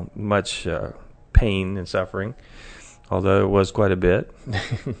pain and suffering, although it was quite a bit.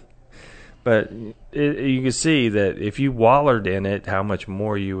 But you can see that if you wallered in it, how much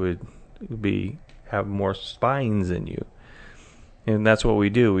more you would have more spines in you. And that's what we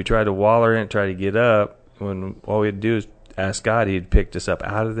do. We try to waller in it, try to get up, when all we have to do is asked God, He'd picked us up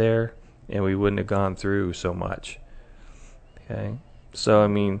out of there, and we wouldn't have gone through so much. Okay? So, I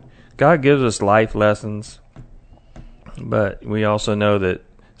mean, God gives us life lessons, but we also know that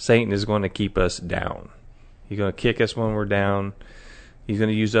Satan is going to keep us down. He's going to kick us when we're down. He's going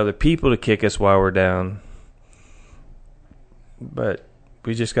to use other people to kick us while we're down. But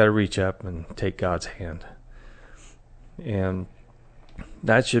we just got to reach up and take God's hand. And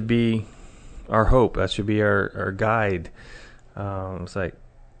that should be our hope. That should be our guide. It's like,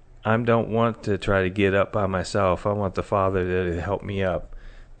 I don't want to try to get up by myself. I want the Father to help me up,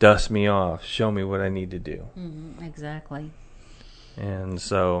 dust me off, show me what I need to do. Mm-hmm, exactly. And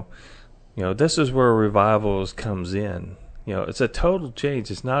so, this is where revivals comes in. It's a total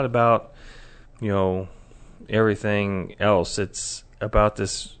change. It's not about, everything else. It's about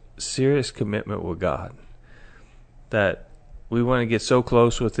this serious commitment with God that we want to get so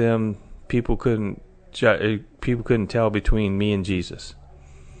close with Him, people couldn't tell between me and Jesus.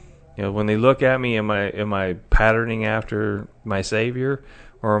 When they look at me, am I patterning after my Savior,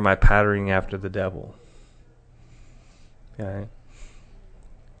 or am I patterning after the devil? Okay.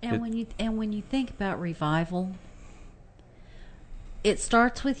 And when you think about revival, it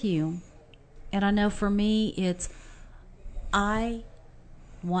starts with you. And I know for me, it's I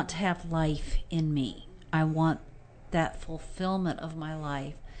want to have life in me. I want that fulfillment of my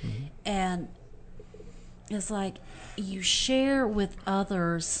life. Mm-hmm. And it's like you share with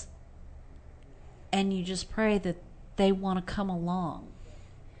others and you just pray that they want to come along.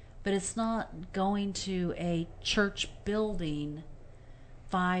 But it's not going to a church building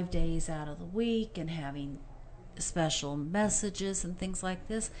 5 days out of the week and having special messages and things like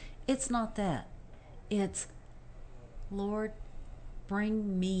this. It's not that. It's, Lord,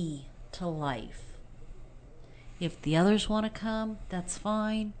 bring me to life. If the others want to come, that's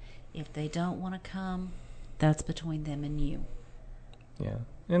fine. If they don't want to come, that's between them and you. Yeah.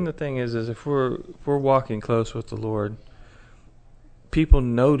 And the thing is if we're walking close with the Lord, people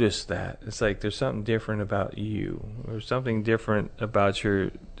notice that. It's like there's something different about you, or something different about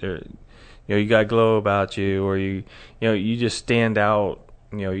you got glow about you, or you just stand out.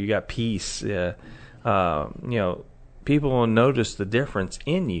 You got peace. People will notice the difference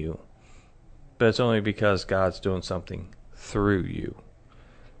in you, but it's only because God's doing something through you.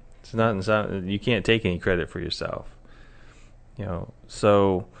 It's not you can't take any credit for yourself.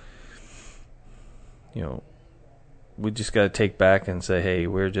 So we just got to take back and say, hey,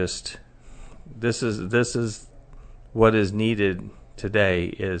 this is what is needed today,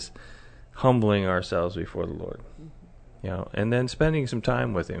 is humbling ourselves before the Lord, and then spending some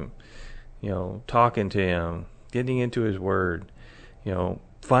time with Him, talking to Him, getting into His Word,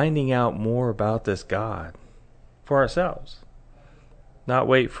 finding out more about this God for ourselves. Not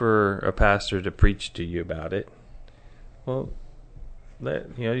wait for a pastor to preach to you about it. Well,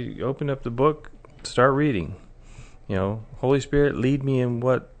 you open up the book, start reading. Holy Spirit, lead me in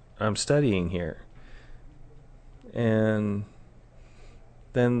what I'm studying here. And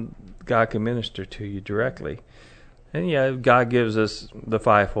then God can minister to you directly. And God gives us the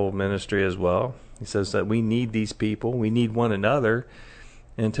fivefold ministry as well. He says that we need these people, we need one another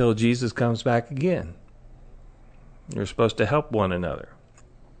until Jesus comes back again. You're supposed to help one another.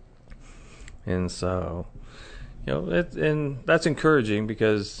 And so, and that's encouraging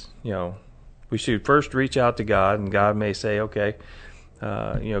because, we should first reach out to God, and God may say, okay,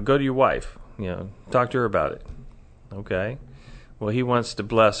 go to your wife, talk to her about it. Okay. Well, He wants to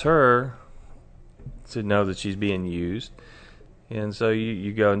bless her to know that she's being used. And so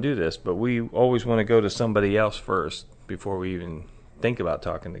you go and do this. But we always want to go to somebody else first before we even think about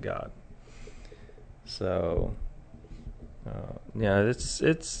talking to God. So, it's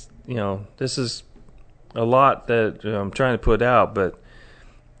this is a lot that I'm trying to put out, but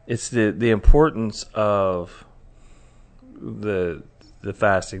it's the importance of the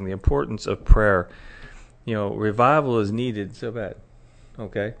fasting, the importance of prayer. Revival is needed so bad.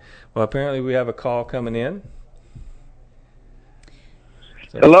 Okay. Well, apparently we have a call coming in.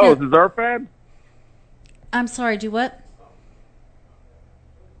 So, hello, this is Irfan. I'm sorry, do what?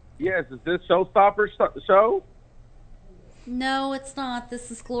 Yes, is this Showstopper show? No, it's not.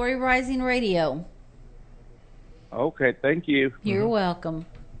 This is Glory Rising Radio. Okay, thank you. You're welcome.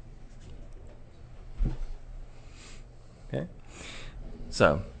 Okay.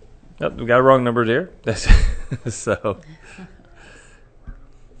 So, we got a wrong number there. So.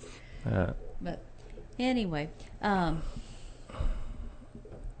 But anyway, my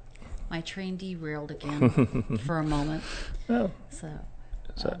train derailed again for a moment. Well, so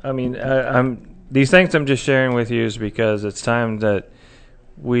I mean, these things I'm just sharing with you is because it's time that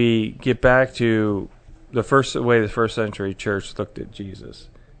we get back to the first century church looked at Jesus.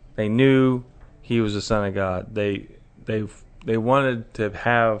 They knew he was the Son of God. They wanted to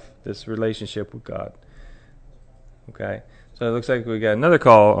have this relationship with God. Okay, so it looks like we got another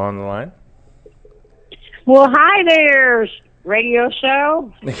call on the line. Well, hi there, radio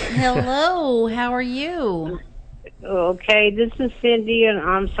show. Hello, how are you? Okay, this is Cindy, and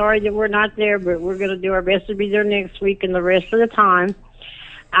I'm sorry that we're not there, but we're going to do our best to be there next week and the rest of the time.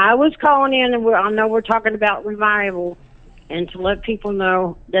 I was calling in, and I know we're talking about revival, and to let people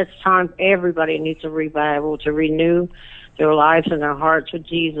know that's time everybody needs a revival to renew their lives and their hearts with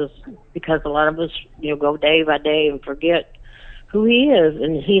Jesus, because a lot of us, go day by day and forget who he is,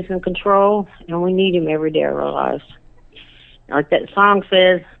 and he's in control, and we need him every day of our lives. Like that song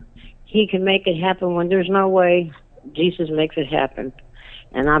says, he can make it happen when there's no way. Jesus makes it happen.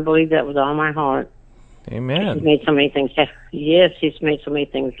 And I believe that with all my heart. Amen. He's made so many things happen. Yes, he's made so many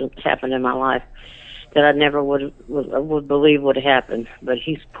things happen in my life that I never would believe would happen. But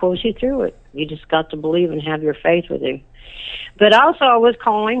he pulls you through it. You just got to believe and have your faith with him. But also I was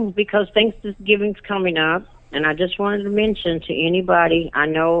calling because Thanksgiving's coming up, and I just wanted to mention to anybody, I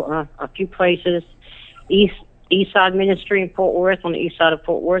know a few places, East Side Ministry in Fort Worth, on the east side of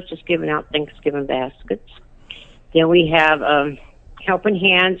Fort Worth, just giving out Thanksgiving baskets. Then we have Helping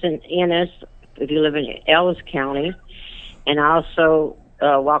Hands in Ennis, if you live in Ellis County, and also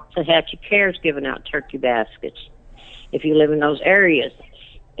Waxahachie Cares giving out turkey baskets if you live in those areas.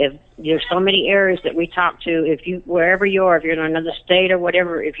 If there's so many areas that we talk to, wherever you are, if you're in another state or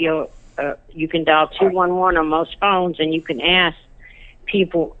whatever, if you can dial 211 on most phones, and you can ask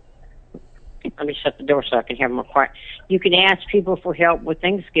people. Let me shut the door so I can hear more quiet. You can ask people for help with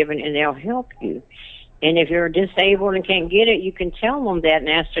Thanksgiving, and they'll help you. And if you're disabled and can't get it, you can tell them that and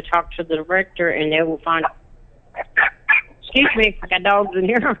ask to talk to the director, and they will find. Excuse me, I got dogs in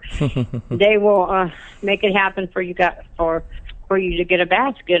here. They will make it happen for you. For you to get a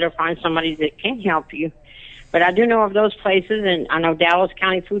basket or find somebody that can help you. But I do know of those places, and I know Dallas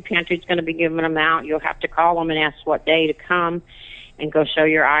County Food Pantry is going to be giving them out. You'll have to call them and ask what day to come, and go show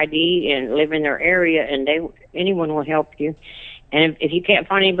your ID and live in their area, and anyone will help you. And if you can't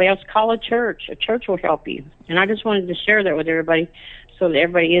find anybody else, call a church. A church will help you. And I just wanted to share that with everybody so that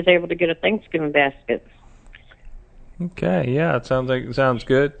everybody is able to get a Thanksgiving basket. Okay, yeah, it sounds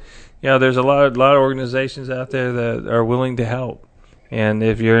good. Yeah, there's a lot of organizations out there that are willing to help. And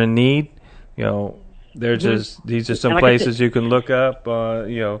if you're in need, these are some places you can look up,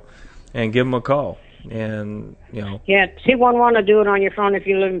 and give them a call. And yeah, 211 will do it on your phone. If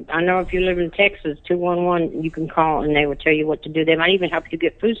you live in Texas, 211 you can call and they will tell you what to do. They might even help you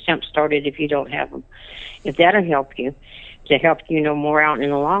get food stamps started if you don't have them. If that'll help you, to help you more out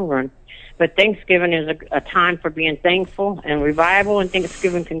in the long run. But Thanksgiving is a time for being thankful, and revival and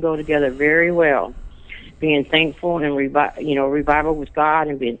Thanksgiving can go together very well. Being thankful and revival with God,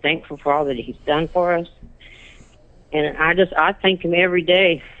 and being thankful for all that he's done for us. And I thank him every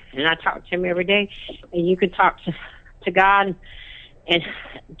day. And I talk to him every day, and you can talk to God, and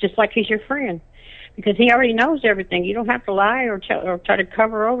just like he's your friend, because he already knows everything. You don't have to lie or try to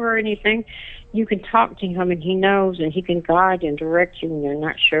cover over anything. You can talk to him, and he knows, and he can guide and direct you when you're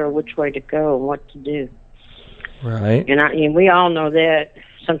not sure which way to go and what to do. Right. And we all know that.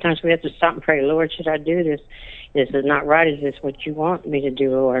 Sometimes we have to stop and pray, Lord, should I do this? This is not right. Is this what you want me to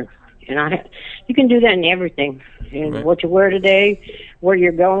do, Lord? And you can do that in everything. And right. What you wear today, where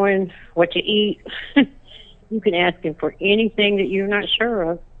you're going, what you eat. You can ask him for anything that you're not sure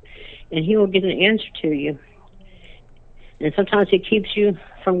of, and he will get an answer to you. And sometimes he keeps you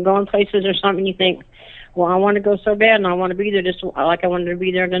from going places or something. You think, well, I want to go so bad, and I want to be there just like I wanted to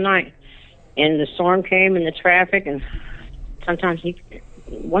be there tonight. And the storm came and the traffic, and sometimes he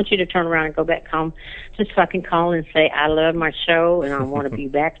wants you to turn around and go back home just so I can call and say, I love my show, and I want to be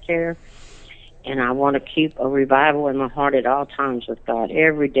back there. And I want to keep a revival in my heart at all times with God.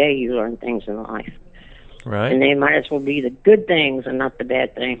 Every day you learn things in life. Right. And they might as well be the good things and not the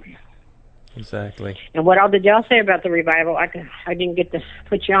bad things. Exactly. And what all did y'all say about the revival? I didn't get to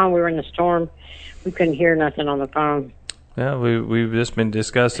put you on. We were in the storm. We couldn't hear nothing on the phone. Yeah, we've just been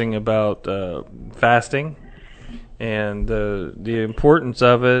discussing about fasting and the importance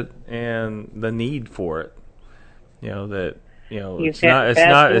of it and the need for it. It's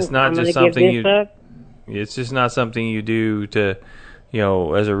not just something it's just not something you do to,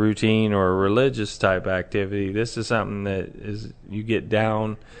 as a routine or a religious type activity. This is something that is you get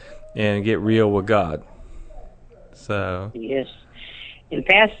down and get real with God. So yes. And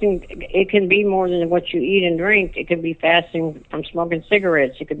fasting, it can be more than what you eat and drink. It could be fasting from smoking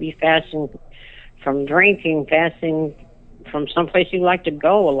cigarettes. It could be fasting from drinking, fasting from someplace you like to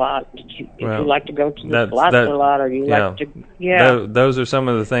go a lot. If you like to go to the slots a lot, or you like to, Those are some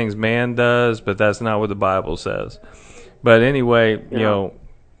of the things man does, but that's not what the Bible says. But anyway,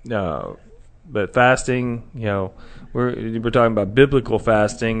 but fasting, we're talking about biblical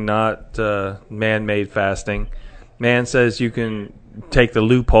fasting, not man-made fasting. Man says you can take the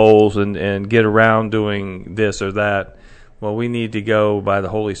loopholes and get around doing this or that. Well, we need to go by the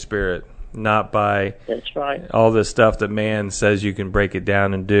Holy Spirit, not by all this stuff that man says you can break it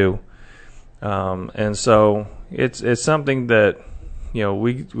down and do. And so it's something that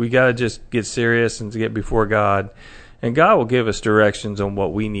we got to just get serious and to get before God, and God will give us directions on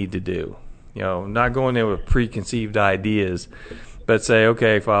what we need to do. Not going in with preconceived ideas, but say,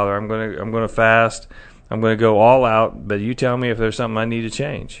 okay, Father, I'm going to fast. I'm going to go all out, but you tell me if there's something I need to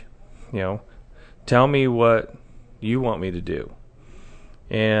change. Tell me what you want me to do.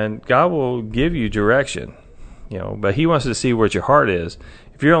 And God will give you direction, but He wants to see what your heart is.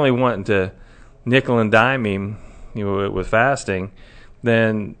 If you're only wanting to nickel and dime Him, with fasting,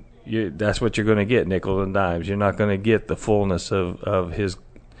 then that's what you're going to get, nickel and dimes. You're not going to get the fullness of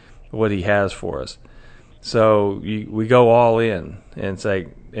what He has for us. So we go all in and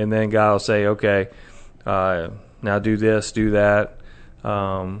then God will say, okay, now do this, do that,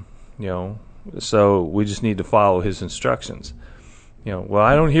 So we just need to follow His instructions. Well,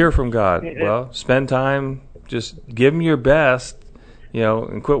 I don't hear from God. Well, spend time, just give Him your best,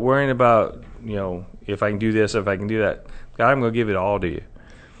 and quit worrying about, if I can do this, if I can do that. God, I'm going to give it all to you.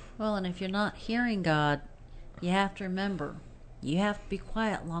 Well, and if you're not hearing God, you have to remember, you have to be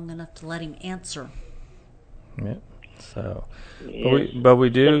quiet long enough to let Him answer. Yeah. So, yes. but we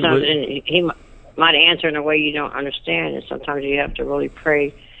do. Sometimes He might answer in a way you don't understand, and sometimes you have to really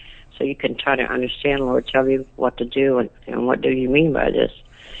pray so you can try to understand. Lord, tell me what to do, and what do you mean by this?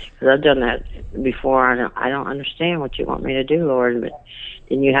 Because I've done that before. I don't understand what you want me to do, Lord. But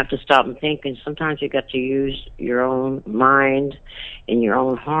then you have to stop and think, and sometimes you got to use your own mind and your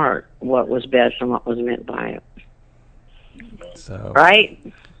own heart, what was best and what was meant by it. So, right?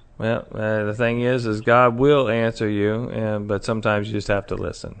 Well, the thing is God will answer you, but sometimes you just have to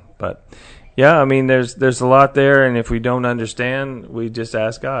listen. But yeah, I mean, there's a lot there, and if we don't understand, we just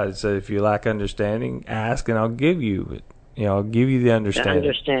ask God. So if you lack understanding, ask, and I'll give you it. I'll give you the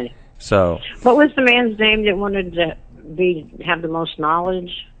understanding. So, what was the man's name that wanted to have the most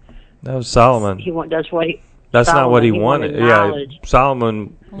knowledge? That was Solomon. That's not what he wanted. Yeah,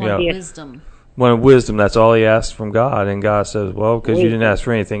 Solomon. Wisdom. Wanted wisdom. That's all he asked from God, and God says, "Well, because you didn't ask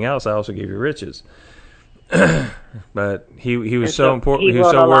for anything else, I also gave you riches." But he was so important. He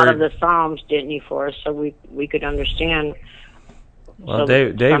wrote a lot of the Psalms, didn't he, for us, so we could understand. Well,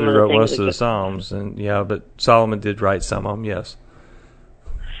 David wrote most of the Psalms, and but Solomon did write some of them, yes.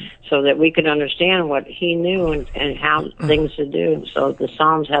 So that we could understand what he knew and how things to do. So the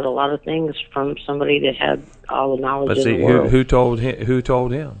Psalms had a lot of things from somebody that had all the knowledge in the world. Who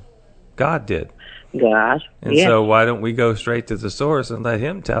told him? God did. God. And so why don't we go straight to the source and let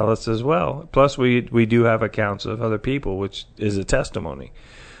Him tell us as well? Plus, we do have accounts of other people, which is a testimony.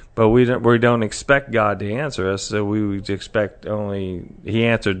 But we don't expect God to answer us, so we would expect only He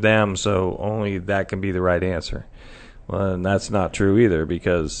answered them, so only that can be the right answer. Well, and that's not true either,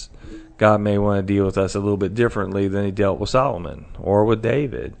 because God may want to deal with us a little bit differently than He dealt with Solomon, or with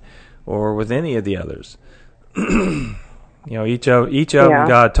David, or with any of the others. Each of them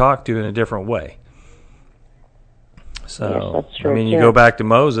God talked to in a different way. So, yes, that's true, you go back to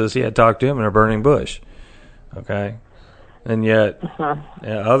Moses, He had talked to him in a burning bush. Okay? And yet,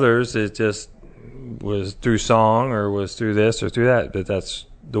 others, it just was through song, or was through this or through that, but that's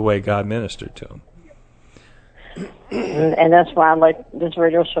the way God ministered to him. And that's why I like this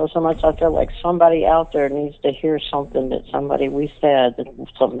radio show so much. I feel like somebody out there needs to hear something that we said,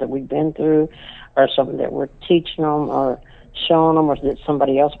 something that we've been through, or something that we're teaching them, or showing them, or that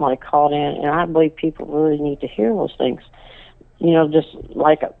somebody else might have called in. And I believe people really need to hear those things. Just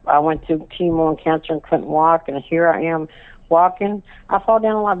like I went through chemo and cancer and couldn't walk, and here I am walking. I fall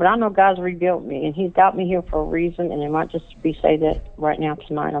down a lot, but I know God's rebuilt me, and He's got me here for a reason. And it might just be say that right now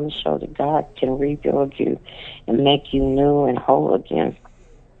tonight on the show, that God can rebuild you and make you new and whole again.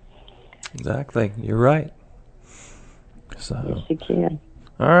 Exactly. You're right. So. Yes, He can.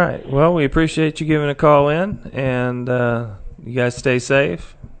 All right. Well, we appreciate you giving a call in, and you guys stay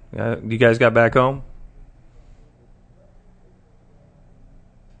safe. You guys got back home?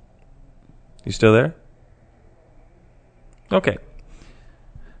 You still there? Okay.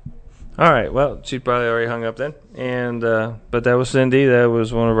 All right. Well, she probably already hung up then. And but that was Cindy. That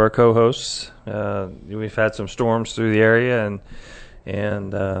was one of our co-hosts. We've had some storms through the area,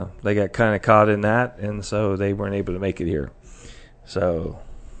 and they got kind of caught in that, and so they weren't able to make it here. So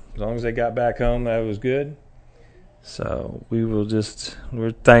as long as they got back home, that was good. So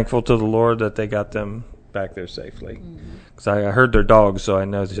we're thankful to the Lord that they got them back there safely. Because I heard their dogs, so I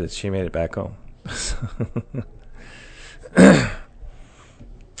know that she made it back home.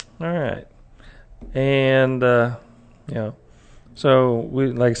 All right. And, so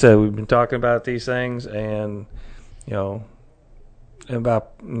we, like I said, we've been talking about these things and, talk a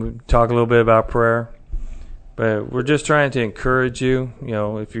little bit about prayer. But we're just trying to encourage you.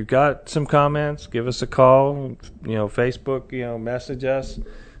 If you've got some comments, give us a call. Facebook, message us,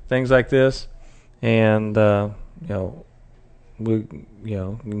 things like this, and we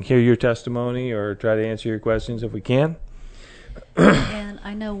can hear your testimony or try to answer your questions if we can. And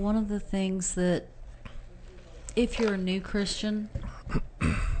I know one of the things that, if you're a new Christian,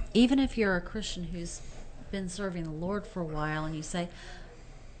 even if you're a Christian who's been serving the Lord for a while, and you say,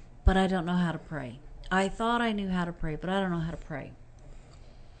 "But I don't know how to pray. I thought I knew how to pray, but I don't know how to pray."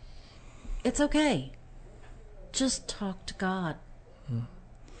 It's okay. Just talk to God.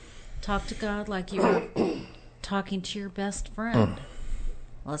 Talk to God like you're talking to your best friend.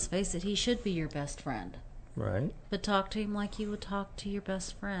 Let's face it, he should be your best friend. Right. But talk to him like you would talk to your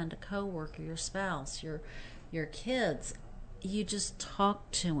best friend, a coworker, your spouse, your kids. You just talk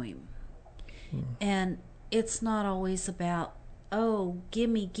to him. And it's not always about, oh,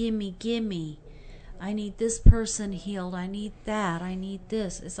 gimme. I need this person healed. I need that. I need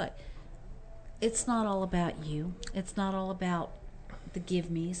this. It's like, it's not all about you. It's not all about the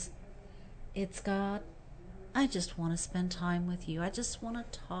give-me's. It's, God, I just want to spend time with you. I just want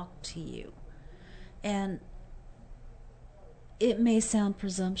to talk to you. And it may sound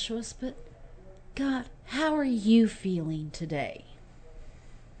presumptuous, but God, how are you feeling today?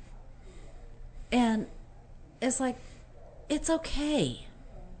 And it's like, it's okay.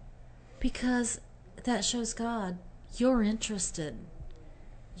 Because that shows God you're interested.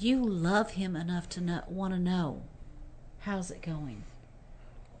 You love him enough to want to know, how's it going?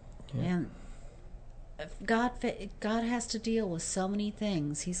 Yeah. And God has to deal with so many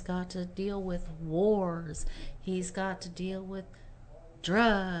things. He's got to deal with wars. He's got to deal with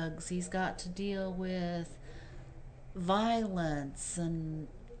drugs. He's got to deal with violence and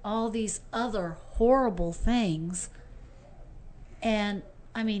all these other horrible things. And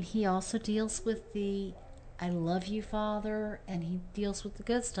I mean, he also deals with the I love you, Father, and he deals with the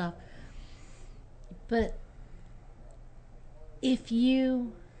good stuff. But if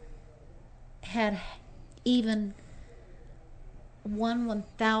you had even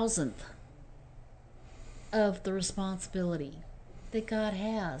 1/1000th of the responsibility that God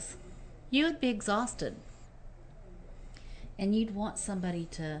has, you would be exhausted. And you'd want somebody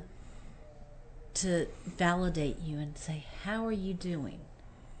to validate you and say, how are you doing?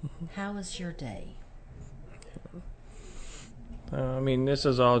 How is your day? This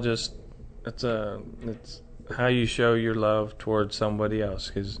is all just it's how you show your love towards somebody else.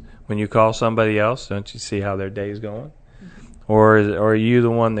 Because when you call somebody else, don't you see how their day's going? Or are you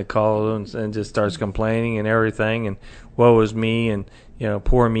the one that calls and just starts complaining and everything and woe is me and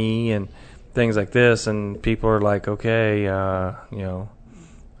poor me and things like this, and people are like, okay,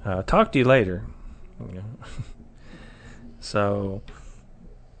 talk to you later. So,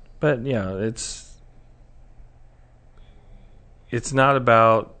 but yeah, it's not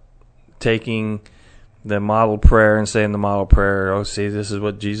about taking the model prayer and saying the model prayer, oh, see, this is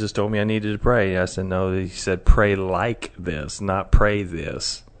what Jesus told me I needed to pray. I said, no, he said pray like this, not pray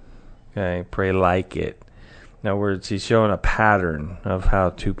this. Okay, pray like it. In other words, he's showing a pattern of how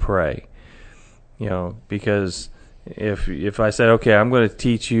to pray. Because if I said, okay, I'm going to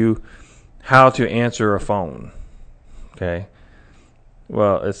teach you how to answer a phone, okay,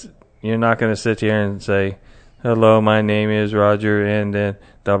 well, you're not going to sit here and say, hello, my name is Roger, and then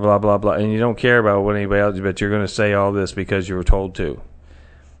blah, blah, blah, blah. And you don't care about what anybody else, but you're going to say all this because you were told to.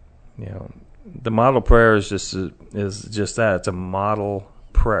 The model prayer is just that. It's a model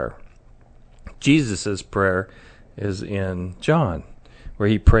prayer. Jesus' prayer is in John, where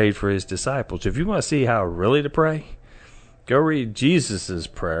he prayed for his disciples. If you want to see how really to pray, go read Jesus'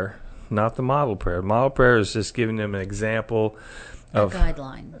 prayer, not the model prayer. The model prayer is just giving them an example of a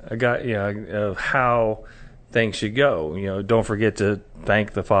guideline. Of how things should go. Don't forget to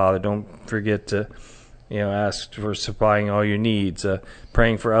thank the Father. Don't forget to, ask for supplying all your needs,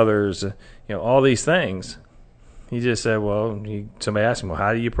 praying for others, all these things. He just said, somebody asked him, well,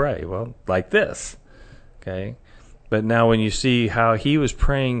 how do you pray? Well, like this. Okay. But now when you see how he was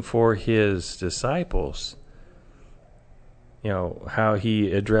praying for his disciples, how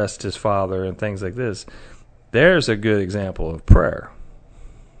he addressed his Father and things like this, there's a good example of prayer.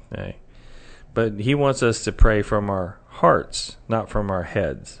 Okay. But he wants us to pray from our hearts, not from our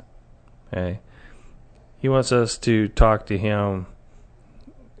heads. Okay? He wants us to talk to him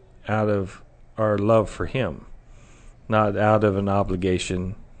out of our love for him, not out of an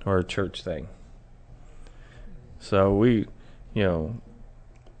obligation or a church thing. So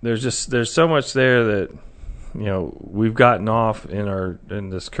there's so much there that, we've gotten off in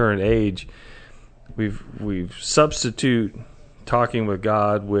this current age. We've substitute talking with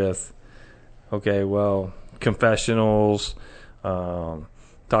God with, confessionals,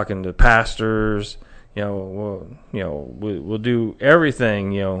 talking to pastors. We'll do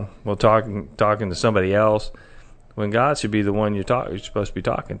everything. We'll talking to somebody else, when God should be the one you're supposed to be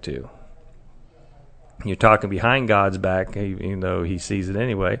talking to. You're talking behind God's back, even though He sees it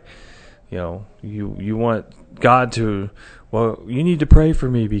anyway. You want God to. Well, you need to pray for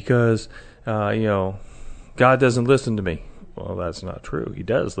me because God doesn't listen to me. Well, that's not true. He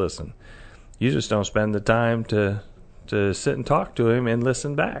does listen. You just don't spend the time to sit and talk to Him and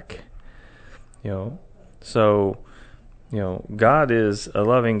listen back. So God is a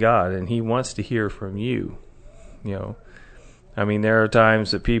loving God, and He wants to hear from you. There are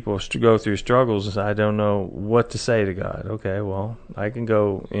times that people go through struggles and I don't know what to say to God. Okay, well, I can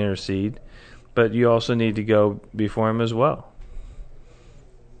go intercede, but you also need to go before Him as well.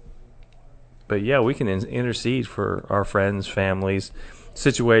 But yeah, we can intercede for our friends, families,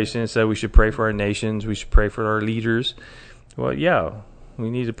 situations. So we should pray for our nations. We should pray for our leaders. Well, yeah, we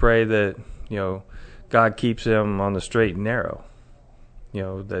need to pray that, God keeps them on the straight and narrow.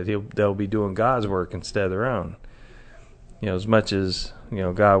 That they'll be doing God's work instead of their own. As much as,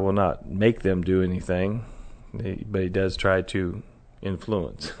 God will not make them do anything, but He does try to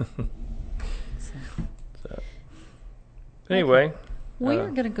influence. Anyway. We are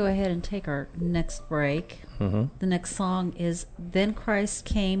going to go ahead and take our next break. Mm-hmm. The next song is Then Christ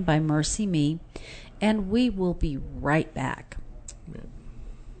Came by Mercy Me, and we will be right back.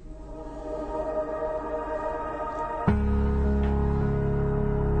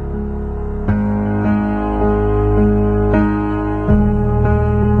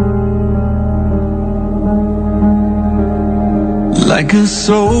 Like a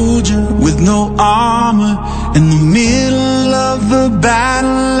soldier with no armor, in the middle of the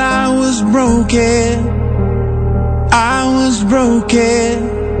battle, I was broken.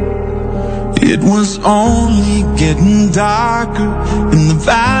 It was only getting darker. In the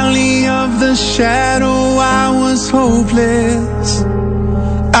valley of the shadow, I was hopeless.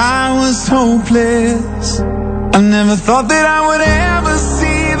 I never thought that I would ever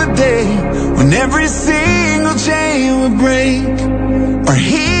see the day when every single chain would break, or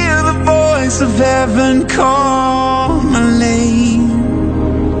hear the voice of heaven call my name.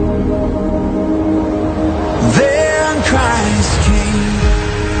 Then Christ came,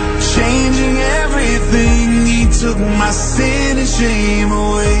 changing everything. He took my sin and shame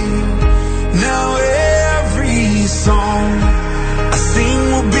away. Now every song I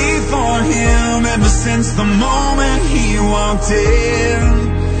sing will be for Him, ever since the moment He walked in.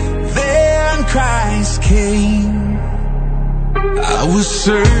 Then Christ came. I was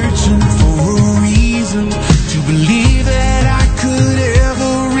searching for a reason to believe that I could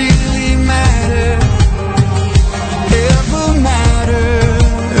ever really matter.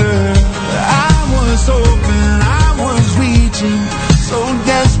 I was hoping, I was reaching, so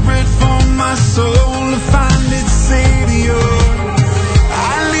desperate for my soul to find its Savior.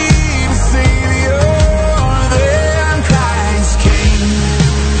 I need a Savior. Then Christ came,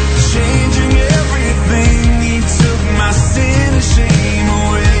 changing everything. He took my sin and shame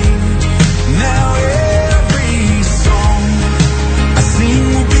away. Now every song I sing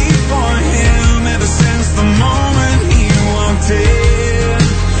will be for Him, ever since the moment He walked in.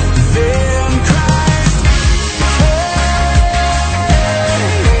 Then Christ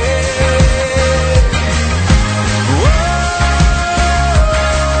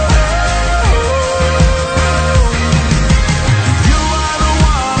You are the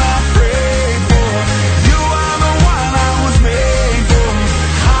one I prayed for. You are the one I was made for.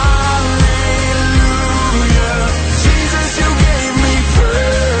 Hallelujah. Jesus, You gave me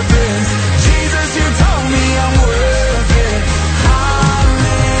purpose. Jesus, You told me I'm worth it.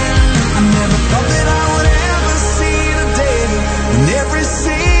 Hallelujah. I never thought that I would ever see the day when every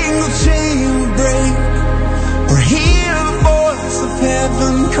single chain would break, or hear the voice of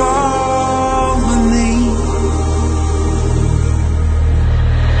heaven call my name.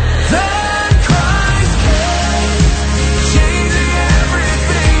 Then Christ came, changing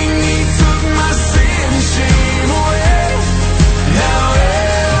everything. He took my sin and shame away. Now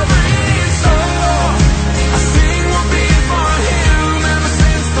every song I sing will be for Him, ever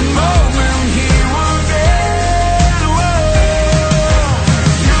since the moment He walked in. Whoa.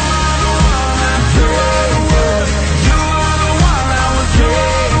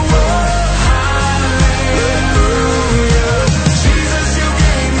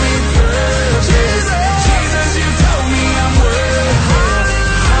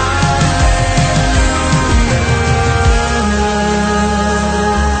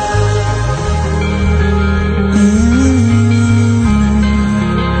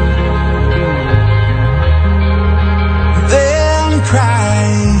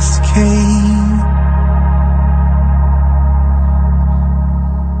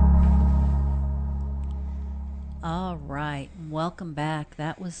 welcome back.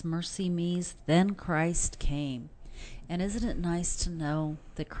 That was Mercy Me's Then Christ Came. And isn't it nice to know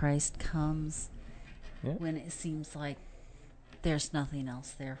that Christ comes when it seems like there's nothing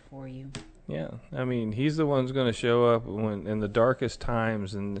else there for you? Yeah, I mean, he's the one who's going to show up when in the darkest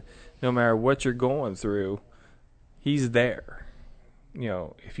times, and no matter what you're going through, he's there. You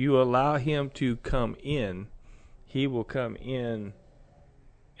know, if you allow him to come in, he will come in,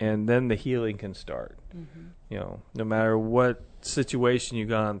 and then the healing can start. Mm-hmm. You know, no matter what situation you've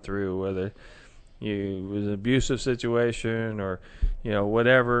gone through, whether it was an abusive situation or, you know,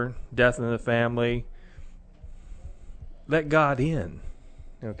 whatever, death in the family, let God in,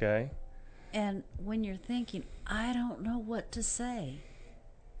 okay? And when you're thinking, I don't know what to say,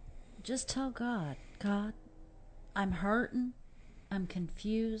 just tell God, God, I'm hurting, I'm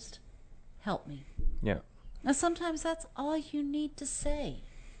confused, help me. Yeah. Now, sometimes that's all you need to say.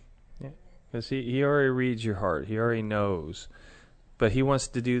 Yeah, because he already reads your heart. He already knows. But he wants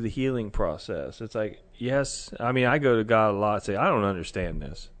to do the healing process. It's like, yes, I mean, I go to God a lot and say, I don't understand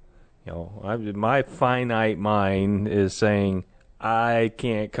this. You know, my finite mind is saying, I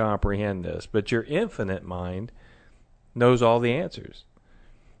can't comprehend this. But your infinite mind knows all the answers.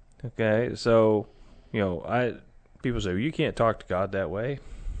 Okay, so, you know, people say, well, you can't talk to God that way.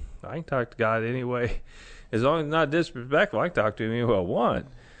 I can talk to God anyway. As long as it's not disrespectful, I can talk to him any way I want.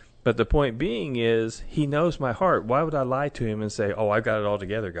 But the point being is, he knows my heart. Why would I lie to him and say, oh, I've got it all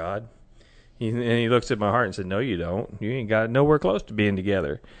together, God? And he looks at my heart and said, no, you don't. You ain't got nowhere close to being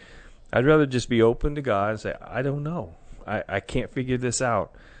together. I'd rather just be open to God and say, I don't know. I can't figure this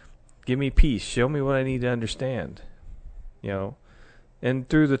out. Give me peace. Show me what I need to understand. You know? And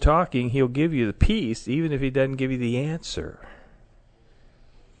through the talking, he'll give you the peace, even if he doesn't give you the answer.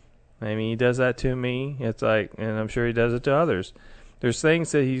 I mean, he does that to me. It's like, and I'm sure he does it to others. There's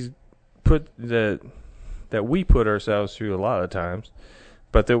things that he's put that we put ourselves through a lot of times,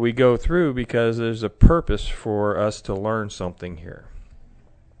 but that we go through because there's a purpose for us to learn something here.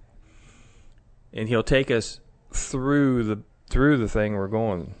 And he'll take us through the thing we're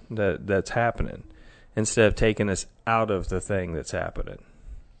going that's happening, instead of taking us out of the thing that's happening.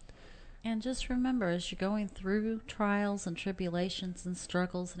 And just remember, as you're going through trials and tribulations and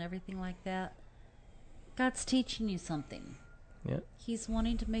struggles and everything like that, God's teaching you something. Yeah. He's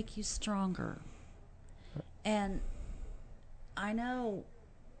wanting to make you stronger. And I know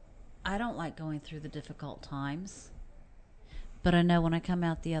I don't like going through the difficult times, but I know when I come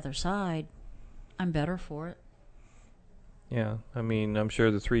out the other side, I'm better for it. Yeah, I mean, I'm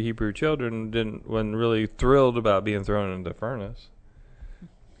sure the 3 Hebrew children wasn't really thrilled about being thrown into the furnace.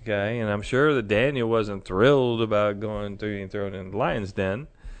 Okay, and I'm sure that Daniel wasn't thrilled about being thrown in the lion's den,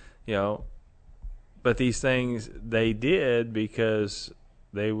 you know. But these things they did because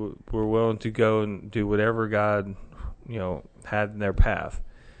they were willing to go and do whatever God, you know, had in their path.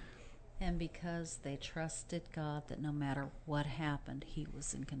 And because they trusted God that no matter what happened, he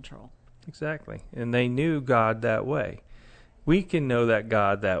was in control. Exactly. And they knew God that way. We can know that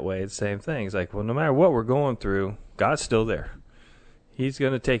God that way. It's the same thing. It's like, well, no matter what we're going through, God's still there. He's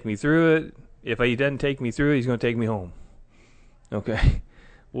going to take me through it. If he doesn't take me through it, he's going to take me home. Okay?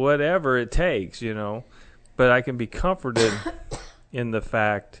 Whatever it takes, you know. But I can be comforted in the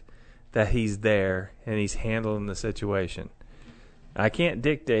fact that he's there and he's handling the situation. I can't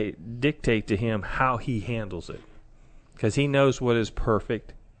dictate to him how he handles it, because he knows what is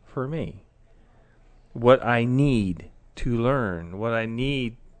perfect for me. What I need to learn, what I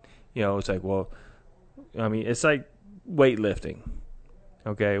need, you know, it's like, well, I mean, it's like weightlifting.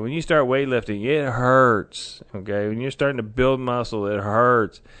 Okay, when you start weightlifting, it hurts. Okay, when you're starting to build muscle, it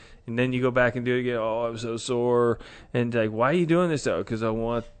hurts. And then you go back and do it again. Oh, I'm so sore. And like, why are you doing this? Because I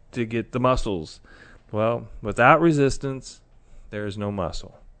want to get the muscles. Well, without resistance, there is no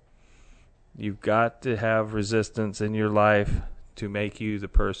muscle. You've got to have resistance in your life to make you the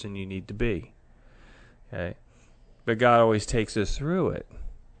person you need to be. Okay, but God always takes us through it.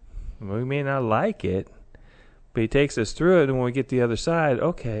 We may not like it, but he takes us through it, and when we get to the other side,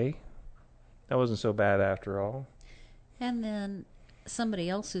 okay, that wasn't so bad after all. And then somebody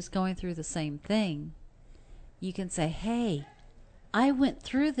else who's going through the same thing, you can say, hey, I went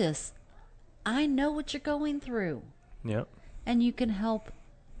through this. I know what you're going through. Yep. And you can help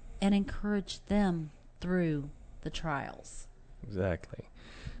and encourage them through the trials. Exactly.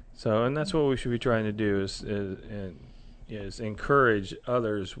 So, and that's what we should be trying to do is encourage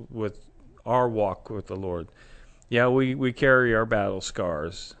others with our walk with the Lord. Yeah, we carry our battle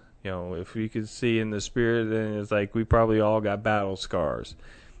scars. You know, if you could see in the spirit, then it's like we probably all got battle scars.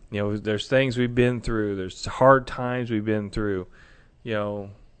 You know, there's things we've been through. There's hard times we've been through. You know,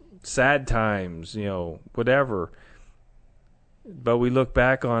 sad times, you know, whatever. But we look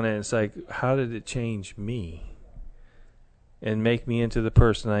back on it and it's like, how did it change me and make me into the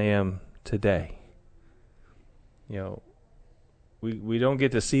person I am today? You know, we don't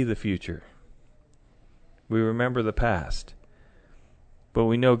get to see the future. We remember the past. But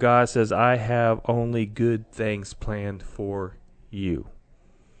we know God says, I have only good things planned for you.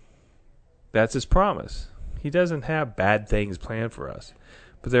 That's his promise. He doesn't have bad things planned for us.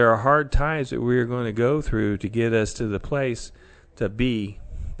 But there are hard times that we're going to go through to get us to the place to be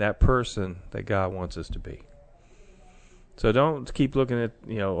that person that God wants us to be. So don't keep looking at,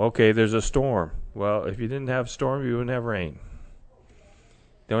 okay, there's a storm. Well, if you didn't have storm, you wouldn't have rain.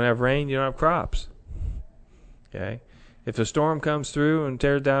 Don't have rain, you don't have crops. Okay? If a storm comes through and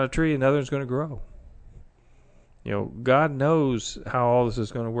tears down a tree, another one's going to grow. God knows how all this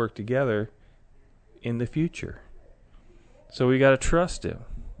is going to work together in the future. So we got to trust him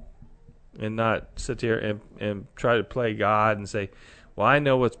and not sit here and try to play God and say, well, I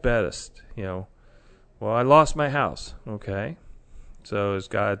know what's best. Well, I lost my house. Okay. So is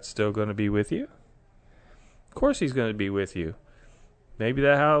God still going to be with you? Of course he's going to be with you. Maybe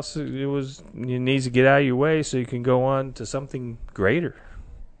that house it needs to get out of your way so you can go on to something greater.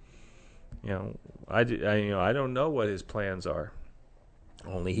 I don't know what his plans are.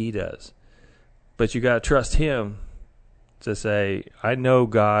 Only he does. But you got to trust him to say, I know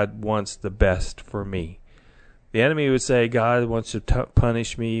God wants the best for me. The enemy would say, God wants to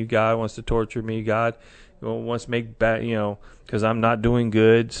punish me. God wants to torture me. God wants to make bad, because I'm not doing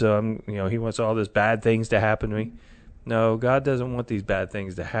good. So he wants all these bad things to happen to me. No, God doesn't want these bad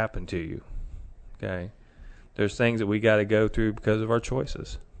things to happen to you. Okay? There's things that we got to go through because of our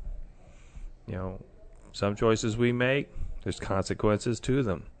choices. Some choices we make, there's consequences to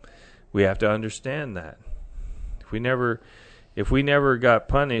them. We have to understand that. If we never got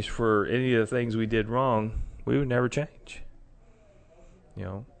punished for any of the things we did wrong, we would never change.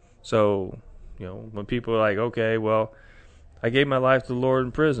 So, when people are like, okay, well, I gave my life to the Lord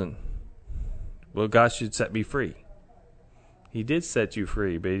in prison. Well, God should set me free. He did set you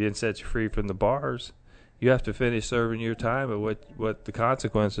free, but he didn't set you free from the bars. You have to finish serving your time and what the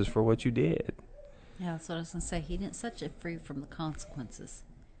consequences for what you did. Yeah, that's what I was going to say. He didn't set you free from the consequences.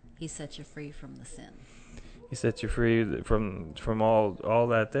 He set you free from the sin. He set you free from all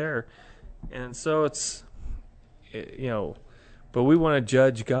that there. And so but we want to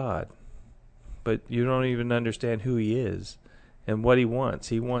judge God. But you don't even understand who he is and what he wants.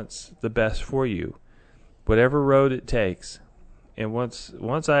 He wants the best for you. Whatever road it takes. And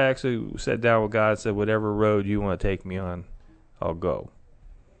once I actually sat down with God and said, whatever road you want to take me on, I'll go.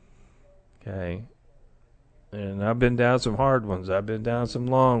 Okay? And I've been down some hard ones. I've been down some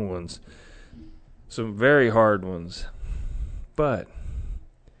long ones. Some very hard ones. But,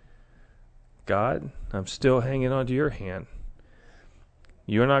 God, I'm still hanging on to your hand.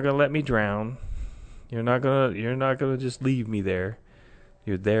 You're not going to let me drown. You're not going to just leave me there.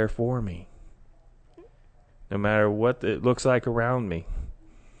 You're there for me. No matter what it looks like around me.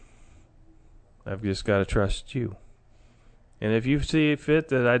 I've just got to trust you. And if you see it fit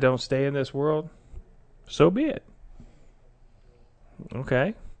that I don't stay in this world, so be it.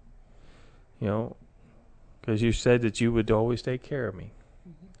 Okay. Because you said that you would always take care of me.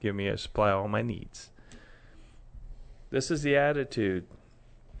 Give me a supply of all my needs. This is the attitude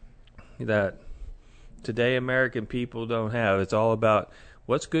that today American people don't have. It's all about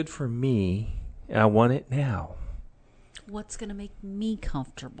what's good for me, and I want it now. What's going to make me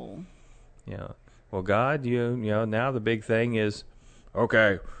comfortable? Yeah. Well, God, now the big thing is,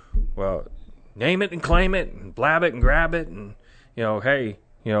 okay, well, name it and claim it and blab it and grab it and, hey,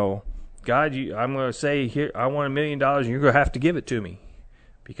 God, I'm going to say here, I want $1 million and you're going to have to give it to me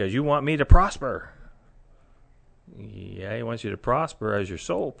because you want me to prosper. Yeah, he wants you to prosper as your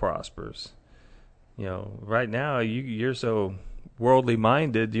soul prospers. Right now you're so worldly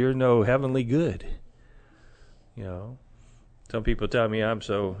minded, you're no heavenly good. Some people tell me I'm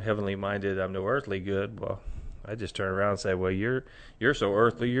so heavenly minded, I'm no earthly good. Well, I just turn around and say, well, you're so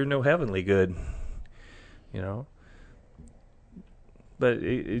earthly, you're no heavenly good. But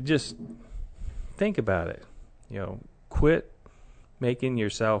it just think about it. Quit making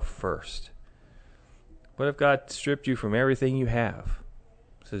yourself first. What if God stripped you from everything you have?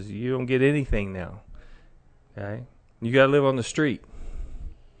 Says you don't get anything now. Okay? You got to live on the street.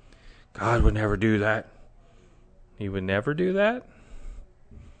 God would never do that. He would never do that?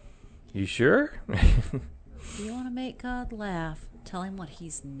 You sure? If you want to make God laugh, tell him what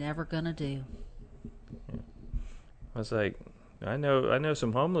he's never going to do. I was like, I know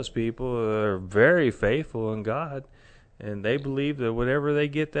some homeless people that are very faithful in God, and they believe that whatever they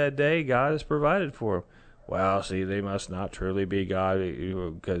get that day, God has provided for them. well, see, they must not truly be God,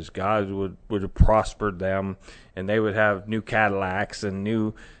 because God would have prospered them, and they would have new Cadillacs and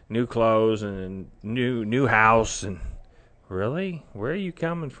new clothes and new house. And really, where are you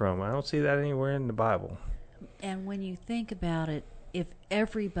coming from? I don't see that anywhere in the Bible. And when you think about it, if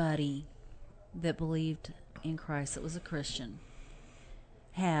everybody that believed in Christ, that was a Christian,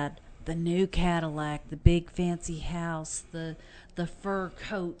 had the new Cadillac, the big fancy house, the fur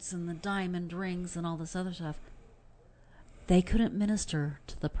coats and the diamond rings and all this other stuff, they couldn't minister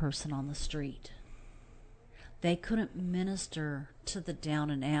to the person on the street. They couldn't minister to the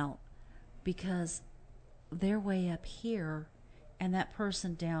down and out because they're way up here, and that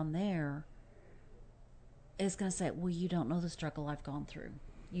person down there is going to say, well, you don't know the struggle I've gone through.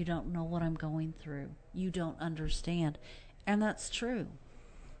 You don't know what I'm going through. You don't understand. And that's true.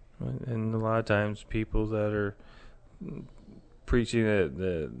 And a lot of times people that are preaching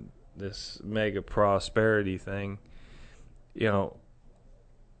this mega prosperity thing, if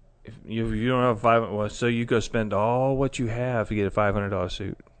you don't have so you go spend all what you have to get a $500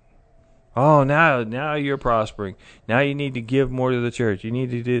 suit. Oh, now you're prospering. Now you need to give more to the church. You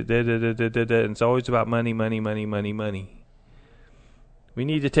need to do and it's always about money. We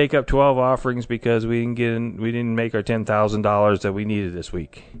need to take up 12 offerings because we didn't make our $10,000 that we needed this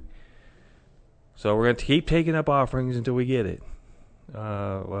week. So we're going to keep taking up offerings until we get it.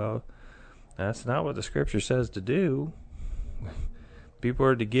 Well, that's not what the Scripture says to do. People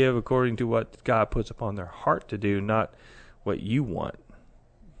are to give according to what God puts upon their heart to do, not what you want.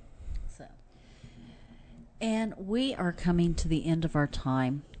 And we are coming to the end of our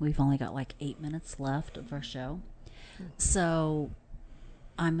time. We've only got like 8 minutes left of our show. So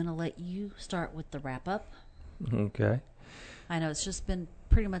I'm going to let you start with the wrap-up. Okay. I know it's just been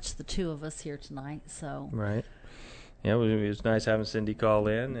pretty much the two of us here tonight. So right. Yeah, it was nice having Cindy call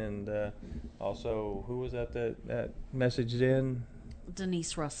in. And also, who was that messaged in?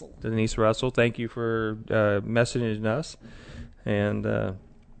 Denise Russell. Denise Russell, thank you for messaging us and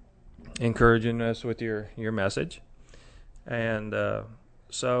encouraging us with your message. And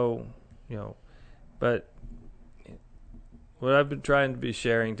but what I've been trying to be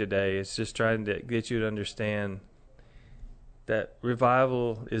sharing today is just trying to get you to understand that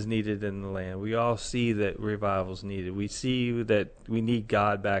revival is needed in the land. We all see that revival is needed. We see that we need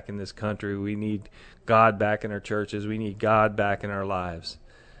God back in this country. We need God back in our churches. We need God back in our lives.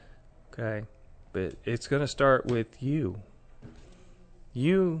 Okay? But it's going to start with you.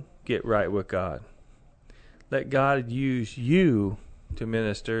 You get right with God. Let God use you to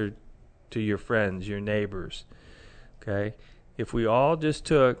minister to your friends, your neighbors. Okay? If we all just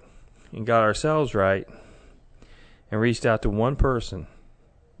took and got ourselves right and reached out to one person,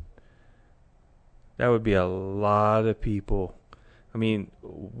 that would be a lot of people. I mean,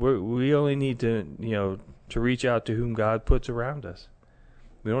 we only need to reach out to whom God puts around us.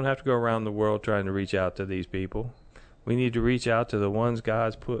 We don't have to go around the world trying to reach out to these people. We need to reach out to the ones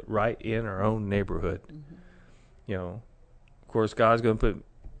God's put right in our own neighborhood. Mm-hmm. Of course, God's going to put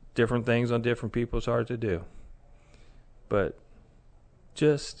different things on different people. It's hard to do. But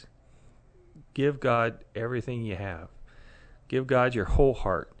just give God everything you have. Give God your whole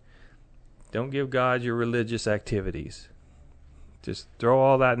heart. Don't give God your religious activities. Just throw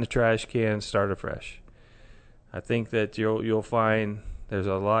all that in the trash can and start afresh. I think that you'll find there's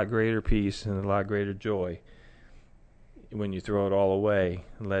a lot greater peace and a lot greater joy when you throw it all away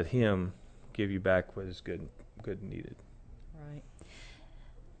and let Him give you back what is good and needed. Right.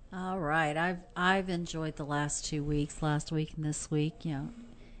 All right. I've enjoyed the last 2 weeks, last week and this week,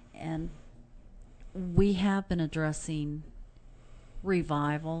 and we have been addressing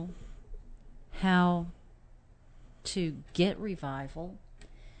revival, how to get revival,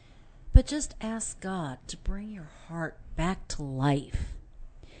 but just ask God to bring your heart back to life.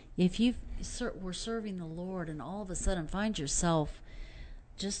 If you were serving the Lord and all of a sudden find yourself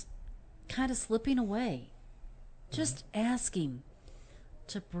just kind of slipping away, just ask Him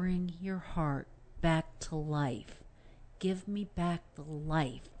to bring your heart back to life. Give me back the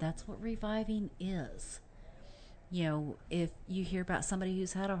life. That's what reviving is. If you hear about somebody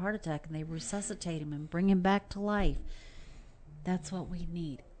who's had a heart attack and they resuscitate him and bring him back to life, that's what we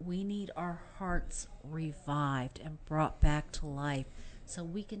need. We need our hearts revived and brought back to life so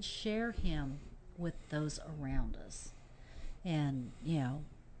we can share Him with those around us. And,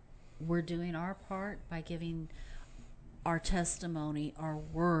 we're doing our part by giving our testimony, our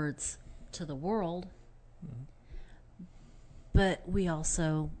words to the world. Mm-hmm. But we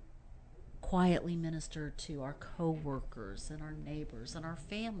also quietly minister to our co-workers and our neighbors and our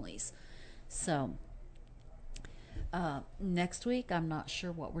families. So, next week, I'm not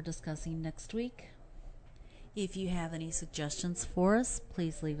sure what we're discussing next week. If you have any suggestions for us,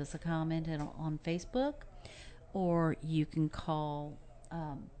 please leave us a comment on Facebook, or you can call.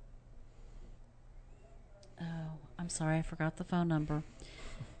 I'm sorry, I forgot the phone number,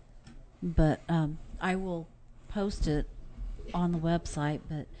 but I will post it on the website.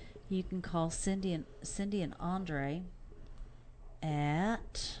 But you can call Cindy and Andre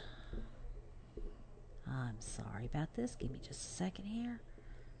at. I'm sorry about this. Give me just a second here.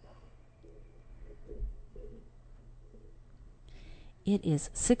 It is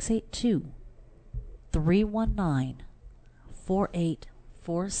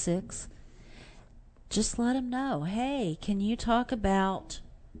 682-319-4846. Just let them know, hey, can you talk about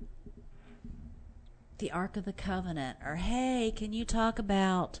the Ark of the Covenant? Or, hey, can you talk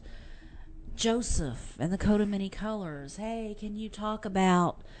about Joseph and the coat of many colors? Hey, can you talk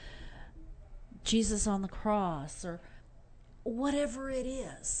about Jesus on the cross? Or whatever it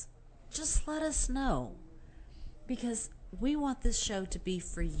is. Just let us know. Because we want this show to be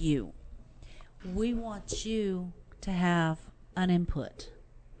for you. We want you to have an input.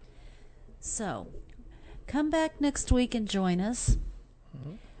 So, come back next week and join us.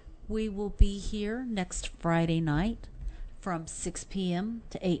 Mm-hmm. We will be here next Friday night from 6 p.m.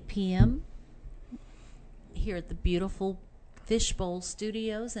 to 8 p.m. here at the beautiful Fishbowl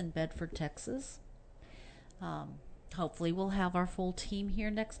Studios in Bedford, Texas. Hopefully we'll have our full team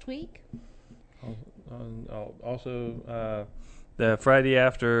here next week. Also, the Friday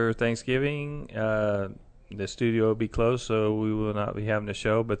after Thanksgiving, the studio will be closed, so we will not be having a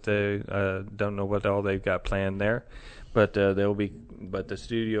show. But they don't know what all they've got planned there. But the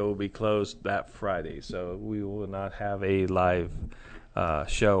studio will be closed that Friday, so we will not have a live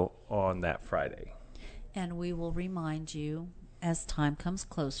show on that Friday. And we will remind you as time comes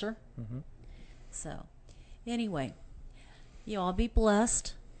closer. Mm-hmm. So, anyway, you all be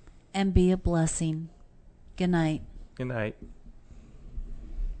blessed and be a blessing. Good night. Good night.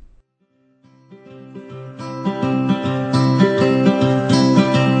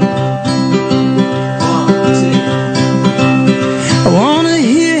 I wanna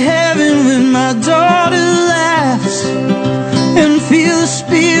hear heaven when my daughter laughs, and feel the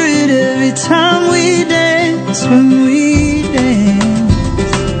spirit every time we dance. When we dance,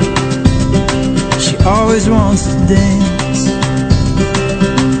 she always wants to dance.